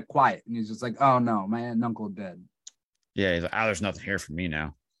just kind of quiet and he's just like, oh no, my aunt and uncle are dead. Yeah, he's like, there's nothing here for me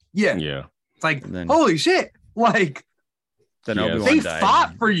now. Yeah. It's like, holy shit. Like, then Obi-Wan they died.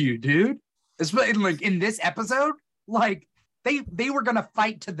 fought for you, dude. Especially like in this episode, like they were gonna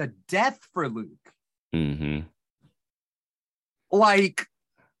fight to the death for Luke. Like,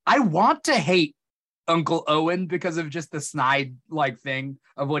 I want to hate Uncle Owen because of just the snide like thing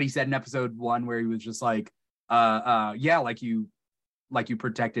of what he said in episode 1, where he was just like, yeah, like you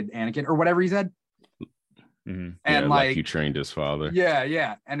protected Anakin or whatever he said. Mm-hmm. And like you trained his father.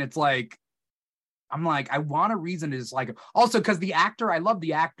 Yeah. And it's like, I'm like, I want a reason to just like, also because the actor, I love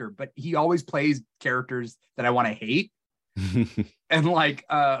the actor, but he always plays characters that I want to hate. And like,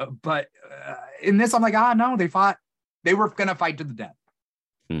 but in this, I'm like, no, they were gonna fight to the death.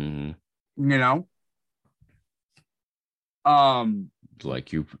 Mm-hmm. You know?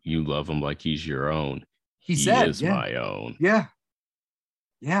 Like you love him like he's your own. He said, is my own. Yeah.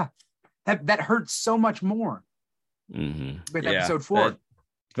 That hurts so much more. Mm-hmm. With episode 4.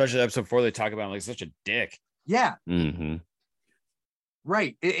 Especially episode 4, they talk about him like such a dick. Yeah. Mm-hmm.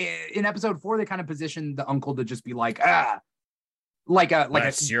 Right. In episode 4, they kind of positioned the uncle to just be like,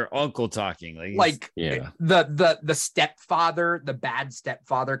 that's your uncle talking. The stepfather, the bad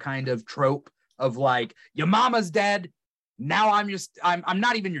stepfather kind of trope of like, your mama's dead. Now I'm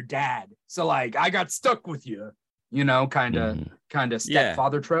not even your dad. So like, I got stuck with you, kind of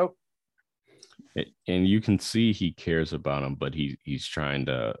stepfather trope. And you can see he cares about him, but he's trying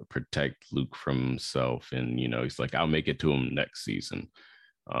to protect Luke from himself. And, he's like, I'll make it to him next season.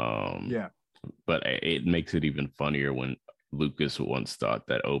 But it makes it even funnier when Lucas once thought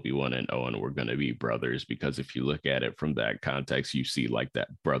that Obi-Wan and Owen were going to be brothers, because if you look at it from that context, you see like that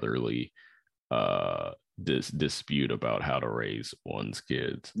brotherly dispute about how to raise one's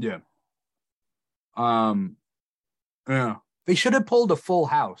kids. Yeah. They should have pulled a Full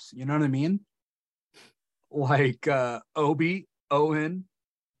House. You know what I mean? Like Obi, Owen,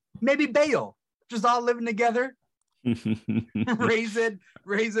 maybe Bail, just all living together. raise it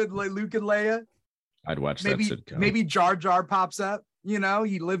like Luke and Leia. I'd watch that sitcom. Maybe Jar Jar pops up. He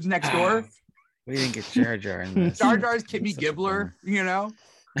lives next door. We didn't get Jar Jar in this. Jar Jar's Kimmy Gibbler.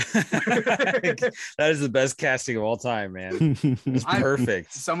 That is the best casting of all time, man. It's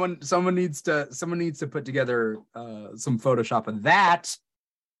perfect. Someone needs to put together some Photoshop of that.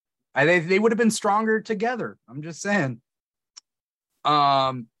 They would have been stronger together. I'm just saying.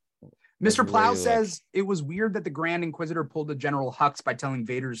 Mr. Plow says it was weird that the Grand Inquisitor pulled the General Hux by telling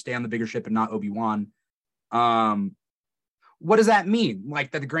Vader to stay on the bigger ship and not Obi-Wan. What does that mean?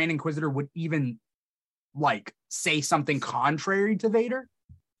 Like that the Grand Inquisitor would even like say something contrary to Vader?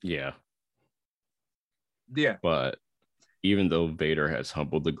 Yeah. But even though Vader has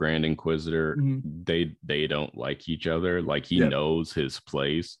humbled the Grand Inquisitor, they don't like each other. Like he knows his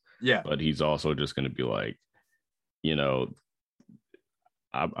place. Yeah. But he's also just going to be like,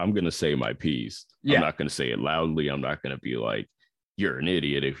 I'm going to say my piece. Yeah. I'm not going to say it loudly. I'm not going to be like, you're an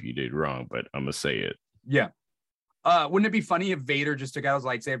idiot if you did wrong, but I'm going to say it. Yeah. Wouldn't it be funny if Vader just took out his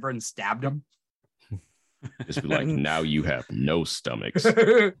lightsaber and stabbed him? Just be like, now you have no stomachs.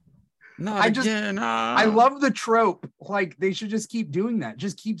 I love the trope. Like they should just keep doing that.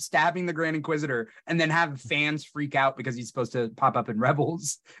 Just keep stabbing the Grand Inquisitor and then have fans freak out because he's supposed to pop up in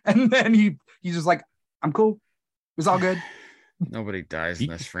Rebels. And then he's just like, I'm cool. It's all good. Nobody dies in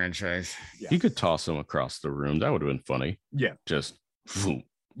this franchise. Yeah. He could toss him across the room. That would have been funny. Yeah. Just boom.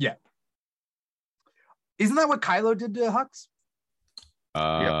 Yeah. Isn't that what Kylo did to Hux?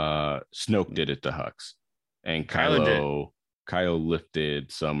 Snoke did it to Hux. And Kylo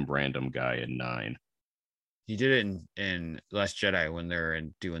lifted some random guy in 9. He did it in Last Jedi when they're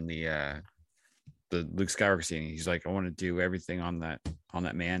doing the Luke Skywalker scene. He's like, I want to do everything on that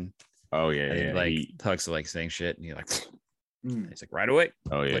man. Oh yeah, and Hux like saying shit, and he's like, right away.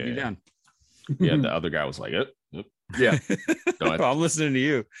 Oh yeah, you down. Yeah, the other guy was like, yeah. I'm listening to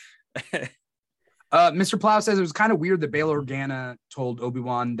you. Mr. Plow says it was kind of weird that Bail Organa told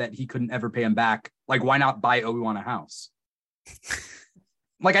Obi-Wan that he couldn't ever pay him back. Like, why not buy Obi-Wan a house?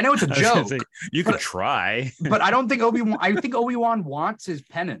 Like, I know it's a joke. You could try. But I don't think Obi-Wan wants his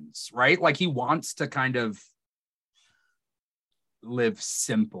penance, right? Like, he wants to kind of live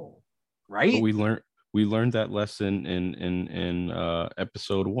simple, right? But we learned that lesson in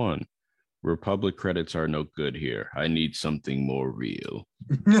episode 1. Republic credits are no good here. I need something more real.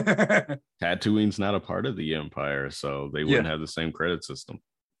 Tatooine's not a part of the Empire, so they wouldn't have the same credit system.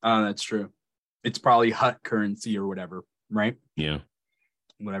 Oh, that's true. It's probably Hutt currency or whatever, right? Yeah.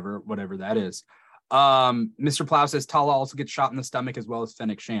 Whatever that is. Mr. Plow says Tala also gets shot in the stomach as well as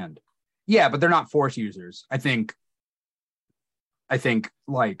Fennec Shand. Yeah, but they're not Force users. I think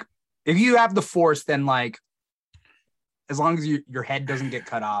like if you have the Force, then like as long as your head doesn't get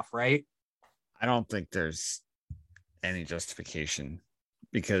cut off, right? I don't think there's any justification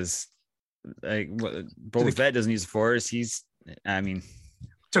because like Boba Fett doesn't use the Force. So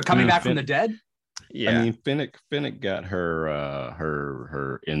coming back from the dead? Yeah. I mean, Finnick got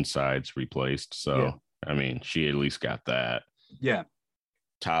her insides replaced, so Yeah. I mean, she at least got that. Yeah.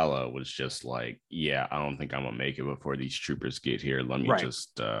 Tala was just like, yeah, I don't think I'm gonna make it before these troopers get here. Let me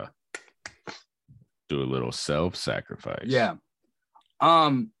just do a little self-sacrifice. Yeah.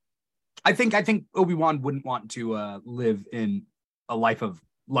 I think Obi-Wan wouldn't want to live in a life of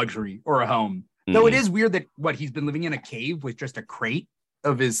luxury or a home. Though it is weird that he's been living in a cave with just a crate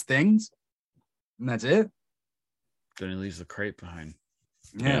of his things. And that's it. Then he leaves the crate behind.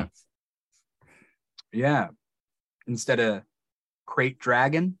 Yeah. Yeah. Instead of crate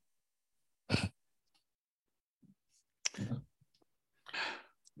dragon.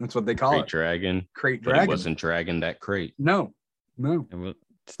 That's what they call Crate it. Dragon. Crate But dragon. it wasn't dragging that crate. No.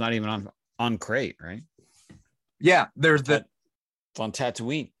 It's not even on crate, right? Yeah. There's It's on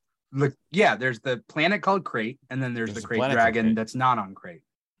Tatooine. there's the planet called Crate, and then there's the Crate Dragon that's not on Crate.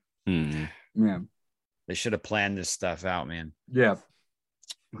 Yeah. They should have planned this stuff out, man. Yeah.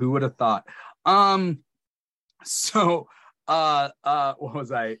 Who would have thought? So what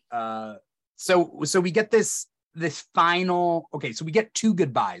was I? So we get this final, okay, so we get 2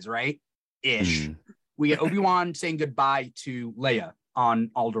 goodbyes, right? Ish. We get Obi-Wan saying goodbye to Leia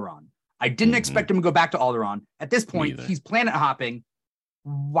on Alderaan. I didn't expect him to go back to Alderaan. At this point, he's planet hopping.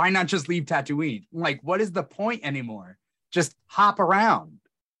 Why not just leave Tatooine? Like, what is the point anymore? Just hop around.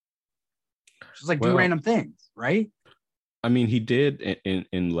 Just like do random things, right? I mean, he did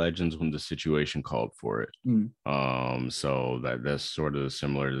in Legends when the situation called for it. So that's sort of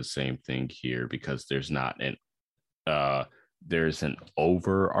similar to the same thing here, because there's not there's an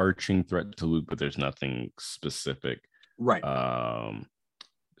overarching threat to Luke, but there's nothing specific. Right.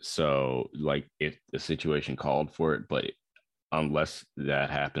 So like if the situation called for it, but unless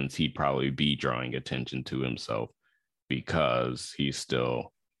that happens, he'd probably be drawing attention to himself because he's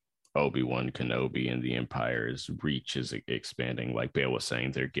still Obi-Wan Kenobi and the Empire's reach is expanding. Like Bale was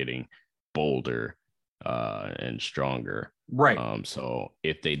saying, they're getting bolder and stronger. Right. So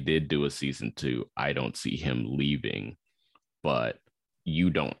if they did do a season 2, I don't see him leaving, but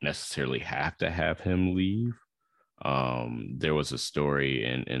you don't necessarily have to have him leave. There was a story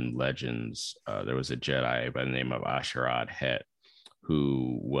in Legends. There was a Jedi by the name of Asherad Het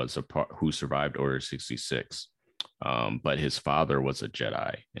who survived Order 66. But his father was a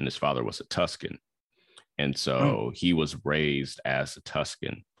Jedi and his father was a Tusken. And so he was raised as a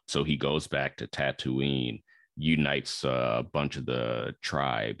Tusken. So he goes back to Tatooine, unites a bunch of the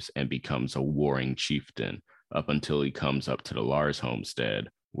tribes and becomes a warring chieftain up until he comes up to the Lars homestead,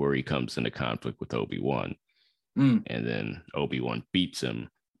 where he comes into conflict with Obi-Wan. And then Obi-Wan beats him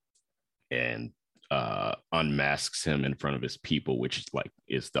and unmasks him in front of his people, which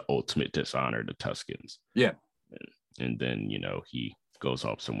is the ultimate dishonor to Tuskens. Yeah. And then, he goes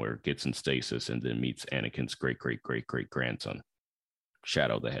off somewhere, gets in stasis, and then meets Anakin's great-great-great-great-grandson,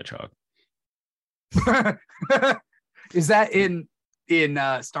 Shadow the Hedgehog. Is that in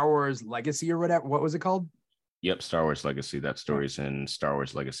Star Wars Legacy or whatever? What was it called? Yep, Star Wars Legacy. That story's in Star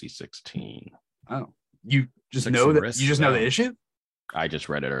Wars Legacy 16. Oh, you just know that? You just know the issue? I just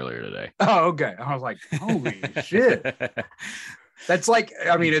read it earlier today. Oh, okay. I was like, holy shit. That's like,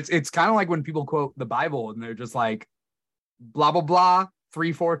 I mean, it's kind of like when people quote the Bible and they're just like, blah, blah, blah,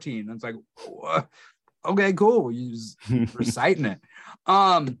 3:14. It's like, okay, cool. You just reciting it.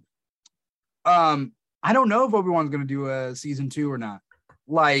 I don't know if Obi-Wan's going to do a season 2 or not.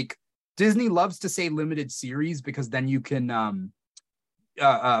 Like, Disney loves to say limited series because then you can,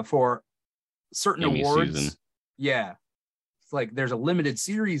 for certain Emmy awards. Season. Yeah. It's like there's a limited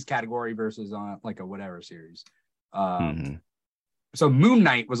series category versus like a whatever series. So Moon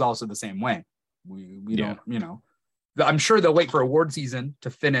Knight was also the same way. We don't, I'm sure they'll wait for award season to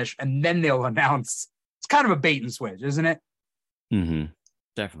finish and then they'll announce. It's kind of a bait and switch, isn't it?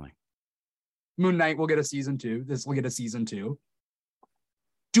 Definitely. Moon Knight will get a season 2. This will get a season 2.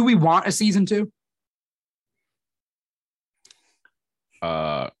 Do we want a season 2?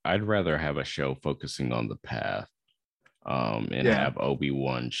 I'd rather have a show focusing on the path, and have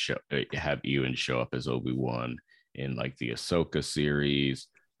Obi-Wan have Ewan show up as Obi-Wan in like the Ahsoka series.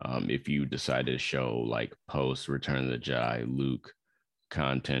 If you decide to show like post Return of the Jedi Luke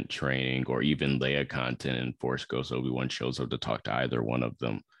content training, or even Leia content and Force Ghost Obi-Wan shows up to talk to either one of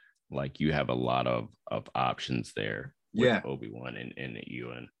them, like you have a lot of options there with Obi-Wan and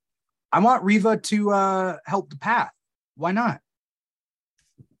Ewan. I want Reva to help the path. Why not?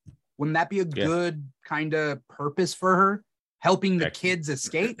 Wouldn't that be a good kind of purpose for her? Helping the kids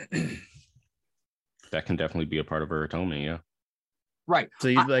escape? That can definitely be a part of her atonement, yeah. Right. So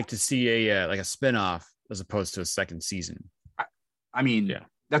you'd like to see a spinoff as opposed to a second season? I mean,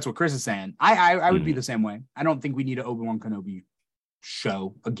 That's what Chris is saying. I would be the same way. I don't think we need an Obi-Wan Kenobi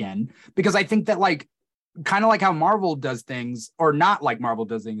show again, because I think that like kind of like how Marvel does things, or not like Marvel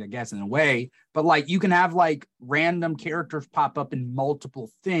does things, I guess, in a way, but like you can have like random characters pop up in multiple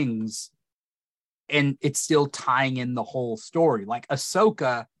things and it's still tying in the whole story. Like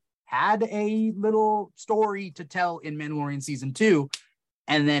Ahsoka had a little story to tell in Mandalorian season 2,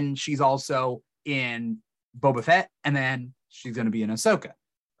 and then she's also in Boba Fett, and then she's going to be in Ahsoka.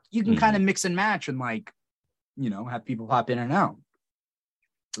 You can kind of mix and match and like, you know, have people pop in and out.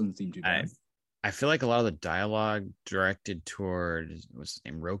 Doesn't seem too bad. I feel like a lot of the dialogue directed toward, what's his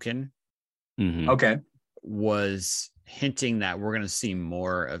name, Roken, okay, was hinting that we're going to see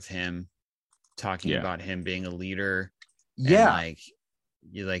more of him talking about him being a leader. Yeah. And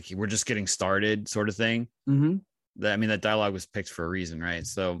like we're just getting started sort of thing. That dialogue was picked for a reason, right?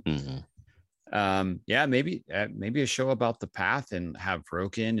 So maybe a show about the path and have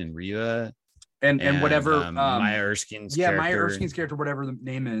Roken and Reva and whatever Maya Erskine's character. Maya Erskine's character, whatever the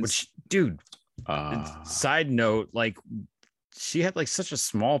name is. Which, dude, side note, like she had like such a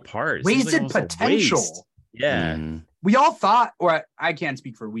small part. Wasted potential. Yeah. We all thought, or I can't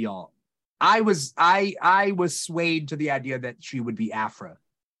speak for we all. I was swayed to the idea that she would be Afra.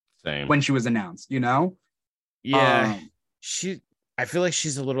 Same. When she was announced, you know? Yeah. I feel like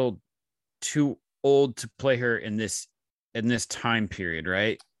she's a little too old to play her in this time period,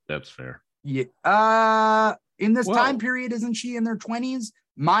 right? That's fair. Yeah. In this time period, isn't she in their 20s?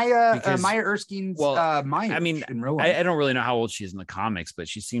 Maya Erskine's Maya. I mean, in real life. I don't really know how old she is in the comics, but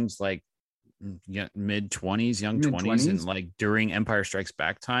she seems like mid-20s, young 20s, and like during Empire Strikes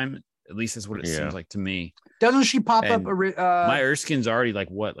Back time, at least is what it seems like to me. Doesn't she pop up? Maya Erskine's already like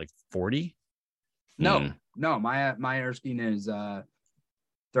what, like 40? No, Maya Erskine is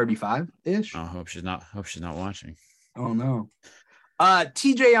 35-ish. I hope she's not watching. Oh no.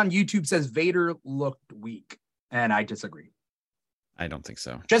 TJ on YouTube says Vader looked weak, and I disagree. I don't think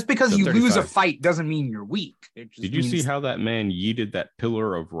so. Just because you lose a fight doesn't mean you're weak. Did you see how that man yeeted that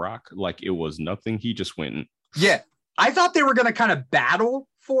pillar of rock like it was nothing? He just went. Yeah, I thought they were gonna kind of battle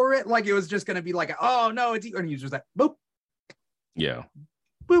for it, like it was just gonna be like, oh no, it's, and he was just like, boop. Yeah.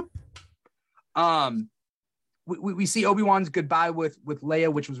 Boop. We see Obi-Wan's goodbye with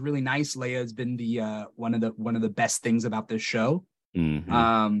Leia, which was really nice. Leia has been the one of the best things about this show.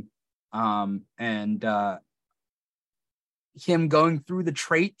 And him going through the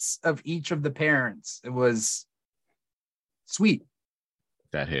traits of each of the parents, it was sweet.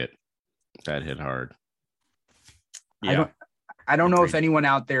 That hit hard. Yeah. I don't know if anyone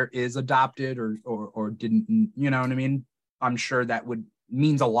out there is adopted or didn't, you know what I mean? I'm sure that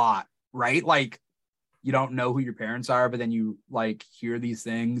means a lot, right? Like, you don't know who your parents are, but then you like hear these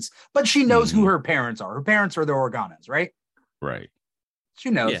things. But she knows who her parents are. Her parents are the Organas, right? Right.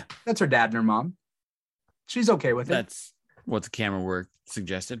 She knows. Yeah. That's her dad and her mom. She's okay with it. That's what the camera work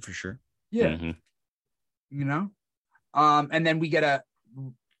suggested for sure. Yeah. You know? And then we get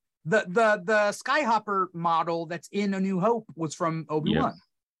the Skyhopper model that's in A New Hope was from Obi-Wan.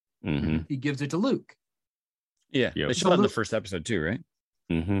 He gives it to Luke. Yeah. They showed in the first episode too, right?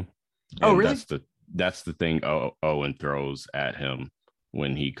 Oh, really? That's the thing Owen throws at him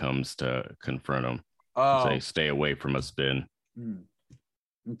when he comes to confront him. Say, stay away from us, Ben.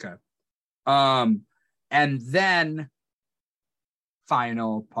 Okay. And then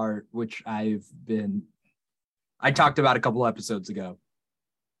final part, which I talked about a couple episodes ago.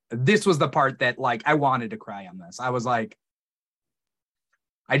 This was the part that like I wanted to cry on this. I was like,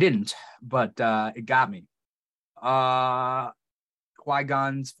 I didn't, but it got me.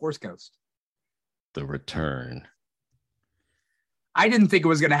 Qui-Gon's Force Ghost. The return. I didn't think it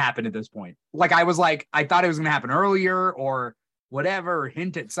was going to happen at this point. Like, I was like, I thought it was going to happen earlier or whatever, or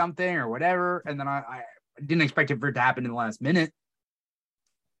hint at something or whatever. And then I didn't expect it for it to happen in the last minute.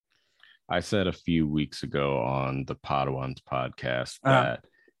 I said a few weeks ago on the Padawans podcast that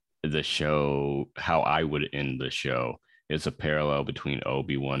the show, how I would end the show, is a parallel between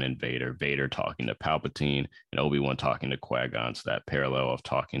Obi-Wan and Vader. Vader talking to Palpatine and Obi-Wan talking to Qui-Gon. So that parallel of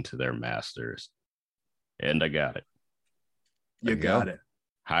talking to their masters. And I got it. You got it.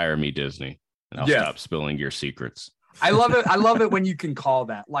 Hire me, Disney, and I'll stop spilling your secrets. I love it. I love it when you can call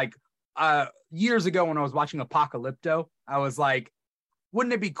that. Like years ago when I was watching Apocalypto, I was like,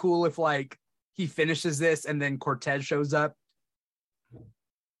 wouldn't it be cool if like he finishes this and then Cortez shows up?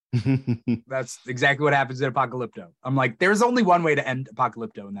 That's exactly what happens in Apocalypto. I'm like, there's only one way to end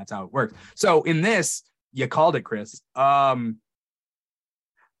Apocalypto, and that's how it works. So in this, you called it, Chris.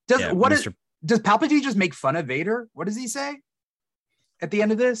 Does Palpatine just make fun of Vader? What does he say at the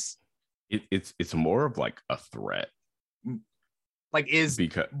end of this? It's more of like a threat. Like, is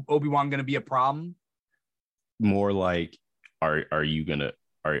because Obi-Wan going to be a problem? more like, are you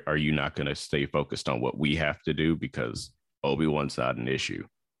not gonna stay focused on what we have to do, because Obi-Wan's not an issue,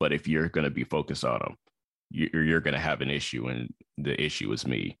 but if you're gonna be focused on him, you're gonna have an issue, and the issue is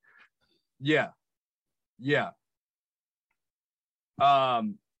me. Yeah. Yeah.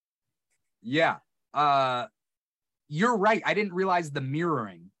 You're right. I didn't realize the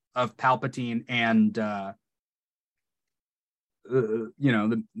mirroring of Palpatine and the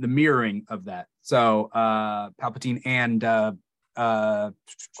mirroring of that. So Palpatine and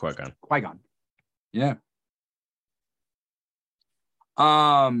Qui-Gon. Yeah.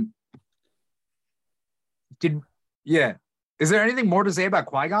 Is there anything more to say about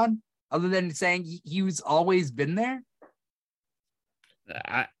Qui-Gon other than saying he's always been there?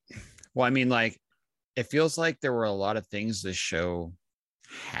 I mean, like, it feels like there were a lot of things this show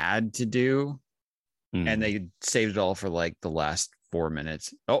had to do, and they saved it all for like the last 4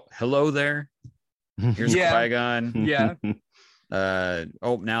 minutes. Oh, hello there. Here's Qui-Gon. Yeah. Now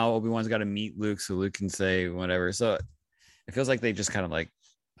Obi-Wan's got to meet Luke so Luke can say whatever. So it feels like they just kind of like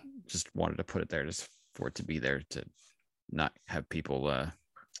just wanted to put it there just for it to be there, to not have people I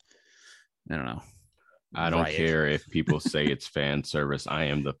don't know. I don't care if people say it's fan service. I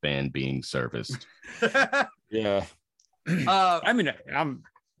am the fan being serviced. Yeah. I mean,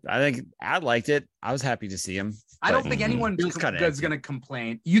 I think I liked it. I was happy to see him. I don't think anyone is going to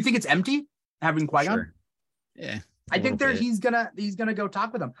complain. You think it's empty having Qui-Gon? Sure. Yeah. I think he's gonna go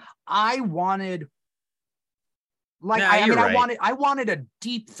talk with him. I wanted a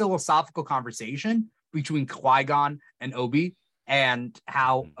deep philosophical conversation between Qui-Gon and Obi, and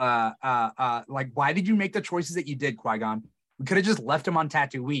how why did you make the choices that you did, Qui-Gon? We could have just left him on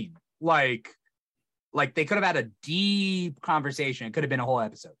Tatooine. Like they could have had a deep conversation. It could have been a whole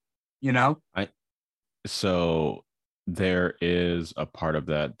episode, you know? So there is a part of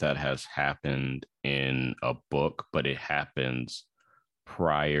that has happened in a book, but it happens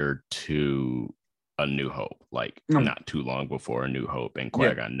prior to A New Hope, not too long before A New Hope. And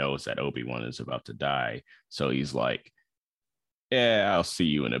Qui-Gon knows that Obi-Wan is about to die. So he's like, yeah, I'll see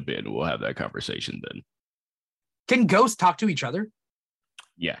you in a bit. We'll have that conversation then. Can ghosts talk to each other?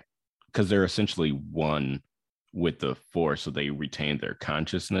 Yeah, because they're essentially one with the Force, so they retain their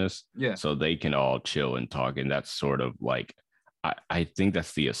consciousness. Yeah. So they can all chill and talk. And that's sort of like, I think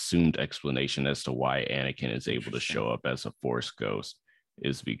that's the assumed explanation as to why Anakin is able to show up as a Force ghost,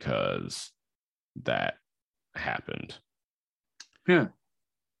 is because that happened. Yeah.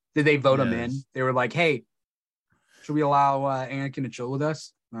 Did they vote him in? They were like, hey, should we allow Anakin to chill with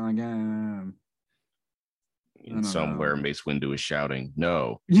us? I'm like, somewhere Mace Windu is shouting,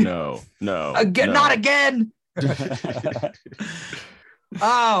 no. Again, no. Not again.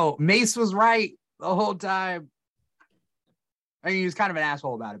 Oh, Mace was right the whole time. I mean, he was kind of an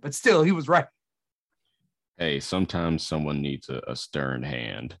asshole about it, but still, he was right. Hey, sometimes someone needs a stern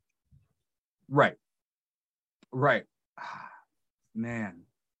hand. Right. Man.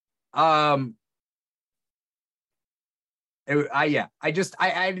 I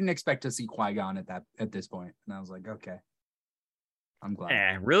didn't expect to see Qui-Gon at this point, and I was like, okay, I'm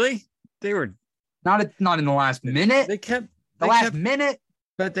glad. Really? They were not in the last minute. They kept minute,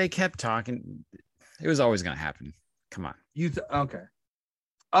 but they kept talking. It was always going to happen. Come on. Okay.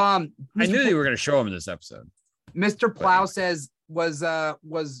 I knew they were going to show him in this episode. Mr. Plow says, was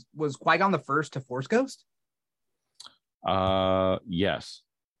Qui-Gon the first to Force Ghost? Yes.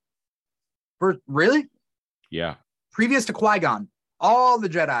 Really? Yeah. Previous to Qui-Gon, all the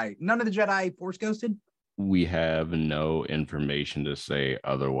Jedi, none of the Jedi Force ghosted? We have no information to say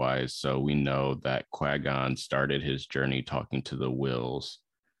otherwise. So we know that Qui-Gon started his journey talking to the Wills.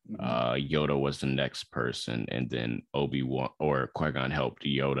 Yoda was the next person, and then Obi-Wan or Qui-Gon helped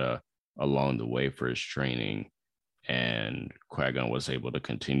Yoda along the way for his training, and Qui-Gon was able to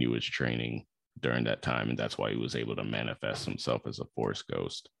continue his training during that time, and that's why he was able to manifest himself as a Force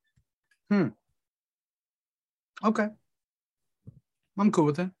ghost. Okay. I'm cool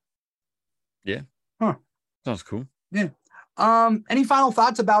with it. Yeah. Huh. Sounds cool. Yeah. Any final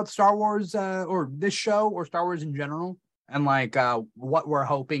thoughts about Star Wars or this show or Star Wars in general, and what we're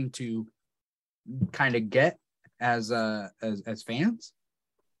hoping to kind of get as fans?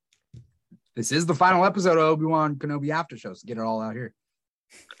 This is the final episode of Obi-Wan Kenobi Aftershow, so get it all out here.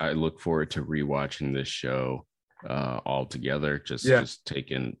 I look forward to rewatching this show all together. Just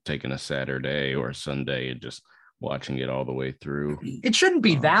taking a Saturday or a Sunday and just watching it all the way through. It shouldn't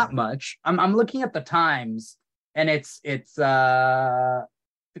be that much. I'm looking at the times, and it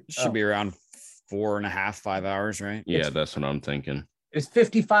should be around 4.5, 5 hours, right? Yeah, that's what I'm thinking. It's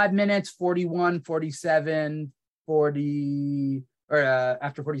 55 minutes, 41, 47, 40, or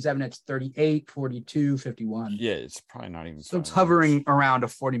after 47, it's 38, 42, 51. Yeah, it's probably not even. So it's hovering around a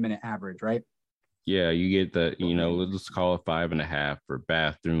 40-minute average, right? Yeah, you get the, let's call it 5.5 for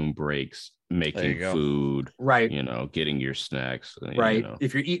bathroom breaks, making food, right? Getting your snacks, right?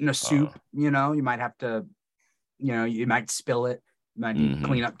 If you're eating a soup, you might have to, you might spill it, you might need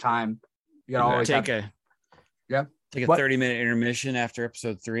cleanup time. You gotta always take a 30-minute intermission after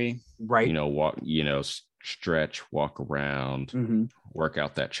episode 3, right? Walk, stretch, walk around, work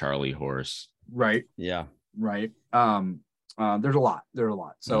out that Charlie horse, right? Yeah, right. There's a lot.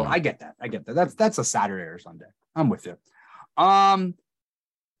 So I get that. That's a Saturday or Sunday. I'm with you.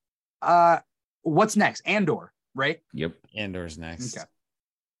 What's next? Andor, right? Yep. Andor's next. Okay.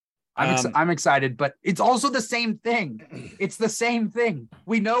 I'm excited, but it's also the same thing. It's the same thing.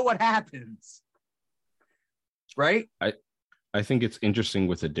 We know what happens, right? I think it's interesting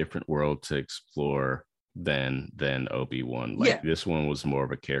with a different world to explore than Obi-Wan. This one was more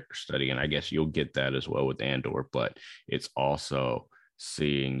of a character study, and I guess you'll get that as well with Andor, but it's also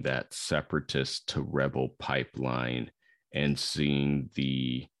seeing that separatist to rebel pipeline and seeing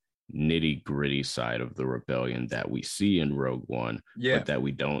the nitty-gritty side of the rebellion that we see in Rogue One, but that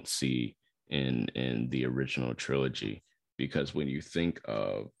we don't see in the original trilogy. Because when you think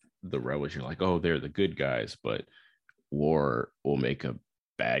of the rebels, you're like, oh, they're the good guys, but war will make a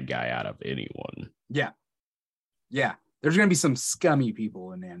bad guy out of anyone. Yeah, there's gonna be some scummy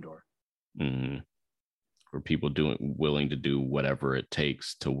people in Andor. Or people willing to do whatever it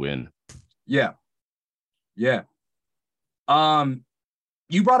takes to win. Yeah. You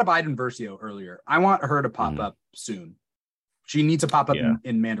brought up Iden Versio earlier. I want her to pop up soon. She needs to pop up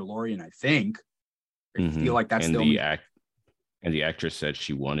in Mandalorian, I think. I feel like that's and the actress said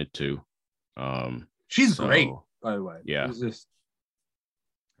she wanted to. She's great, by the way. Yeah.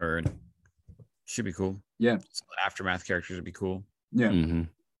 Heard. Should be cool. Yeah. Some aftermath characters would be cool. Yeah.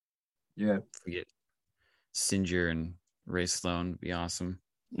 Yeah. Forget Singer and Ray Sloan would be awesome.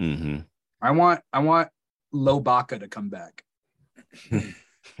 I want Lobaka to come back. I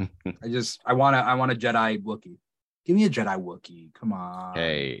want a Jedi Wookiee. Give me a Jedi Wookiee. Come on.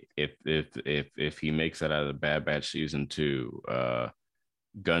 Hey, if he makes it out of the Bad Batch season 2,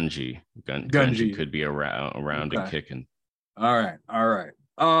 Gunji could be around and kicking. All right.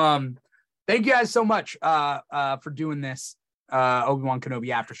 Thank you guys so much for doing this Obi-Wan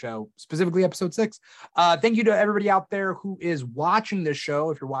Kenobi after show, specifically episode 6. Thank you to everybody out there who is watching this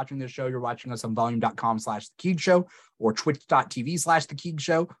show. If you're watching this show, you're watching us on volume.com/The Keeg Show, or twitch.tv/The Keeg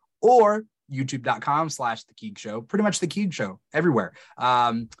Show, or youtube.com/The Keeg Show. Pretty much The Keeg Show everywhere.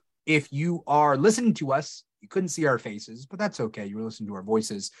 If you are listening to us, you couldn't see our faces, but that's okay. You were listening to our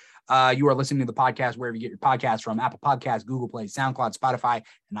voices. You are listening to the podcast wherever you get your podcasts from: Apple Podcasts, Google Play, SoundCloud, Spotify,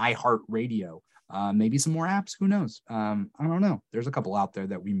 and iHeartRadio. Maybe some more apps. Who knows? I don't know. There's a couple out there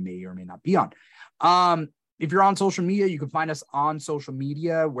that we may or may not be on. If you're on social media, you can find us on social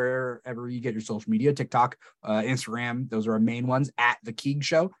media wherever you get your social media: TikTok, Instagram. Those are our main ones, at The Keeg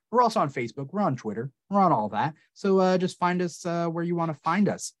Show. We're also on Facebook. We're on Twitter. We're on all that. So just find us where you want to find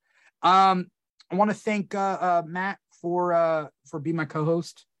us. I want to thank Matt for being my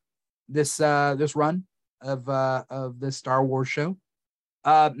co-host this run of this Star Wars show.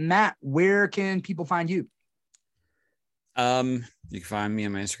 Matt, where can people find you? You can find me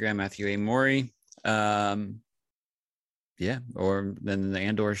on my Instagram, Matthew A. Morey. Or then the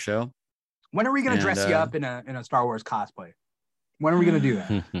Andor show. When are we going to dress you up in a Star Wars cosplay? When are we going to do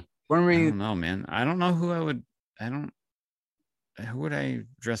that? I don't know, man. I don't know who who would I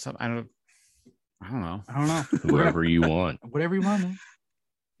dress up? I don't know. Whoever you want. Whatever you want, man.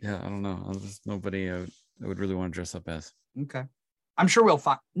 Yeah, I don't know. There's nobody I would really want to dress up as. Okay. I'm sure we'll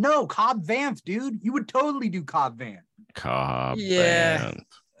find. No, Cobb Vanth, dude. You would totally do Cobb Vanth. Vanth.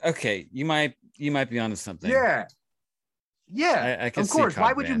 Okay, you might be onto something. Yeah. I can of course. see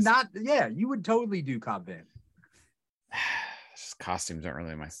Why would Vanth. you not? Yeah, you would totally do Cobb Vanth. Just costumes aren't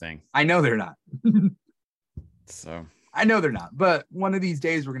really my thing. I know they're not. So I know they're not, but one of these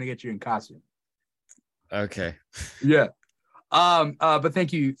days we're gonna get you in costume. Okay. Yeah. But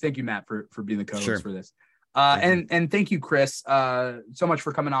thank you, Matt, for being the co-host for this. And thank you, Chris, so much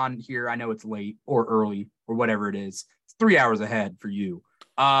for coming on here. I know it's late or early or whatever it is. It's 3 hours ahead for you.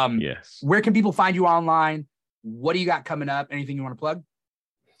 Yes. Where can people find you online? What do you got coming up? Anything you want to plug?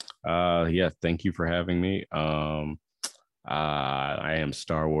 Thank you for having me. I am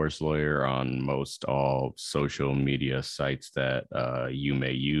StarWarsLawyer on most all social media sites that you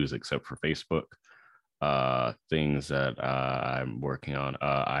may use, except for Facebook. Things that I'm working on.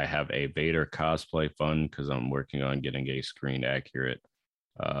 I have a Vader cosplay fund because I'm working on getting a screen accurate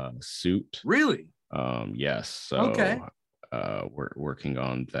suit. Really? Yes. So okay. working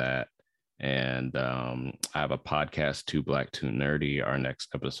on that. And I have a podcast, Too Black, Too Nerdy. Our next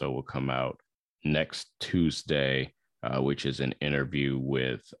episode will come out next Tuesday, which is an interview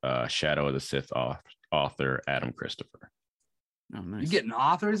with Shadow of the Sith author Adam Christopher. Oh, nice. You getting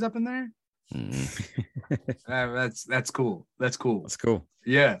authors up in there? That's cool. That's cool. That's cool.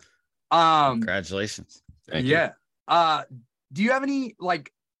 Yeah. Congratulations. Thank you. Do you have any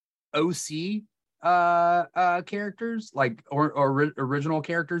like OC characters, like or original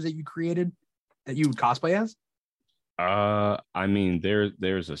characters that you created that you would cosplay as? I mean,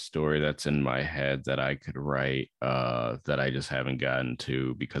 there's a story that's in my head that I could write that I just haven't gotten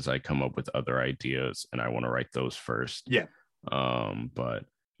to because I come up with other ideas and I want to write those first. Yeah. But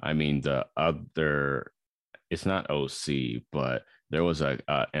I mean, it's not OC, but there was an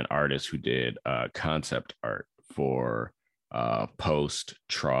artist who did concept art for post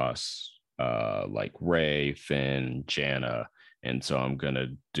Tross, like Rey, Finn, Janna, and so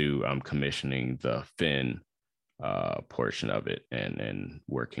I'm commissioning the Finn portion of it and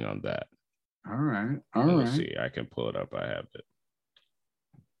working on that. All right. Let's see, I can pull it up. I have it.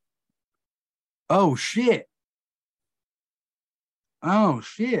 Oh shit.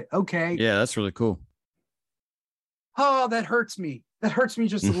 Okay. Yeah, that's really cool. Oh, that hurts me. That hurts me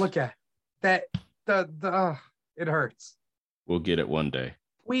just to look at. That it hurts. We'll get it one day.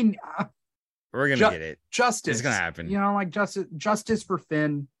 We're gonna get it. Justice. It's gonna happen. You know, like justice for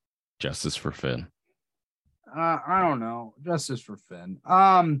Finn. Justice for Finn. I don't know. Justice for Finn.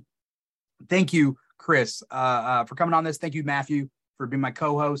 Thank you, Chris, for coming on this. Thank you, Matthew, for being my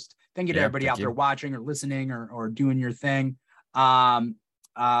co-host. Thank you to everybody out there watching or listening or doing your thing.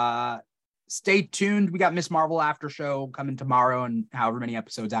 Stay tuned. We got Miss Marvel after show coming tomorrow and however many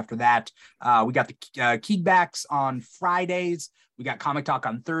episodes after that. We got the Keegbacks on Fridays. We got Comic Talk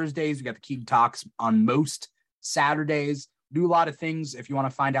on Thursdays. We got the Keeg Talks on most Saturdays. Do a lot of things. If you want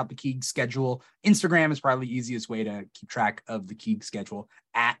to find out the Keeg schedule, Instagram is probably the easiest way to keep track of the Keeg schedule,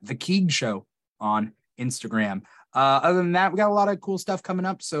 at the Keeg Show on Instagram. Other than that, we got a lot of cool stuff coming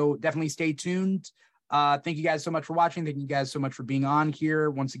up, so definitely stay tuned. Thank you guys so much for watching. Thank you guys so much for being on here.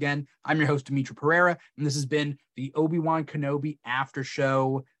 Once again, I'm your host, Dimithri Perera, and this has been the Obi-Wan Kenobi After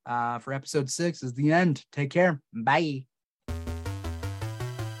Show for episode 6. Is the end. Take care. Bye.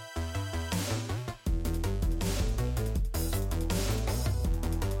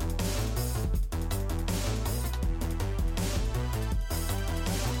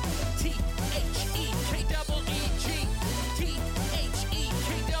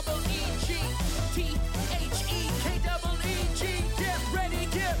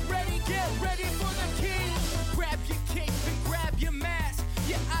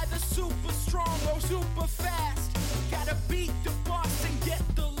 Super fast, gotta beat the boss and get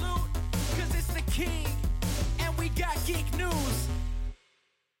the loot, cause it's the king, and we got geek news.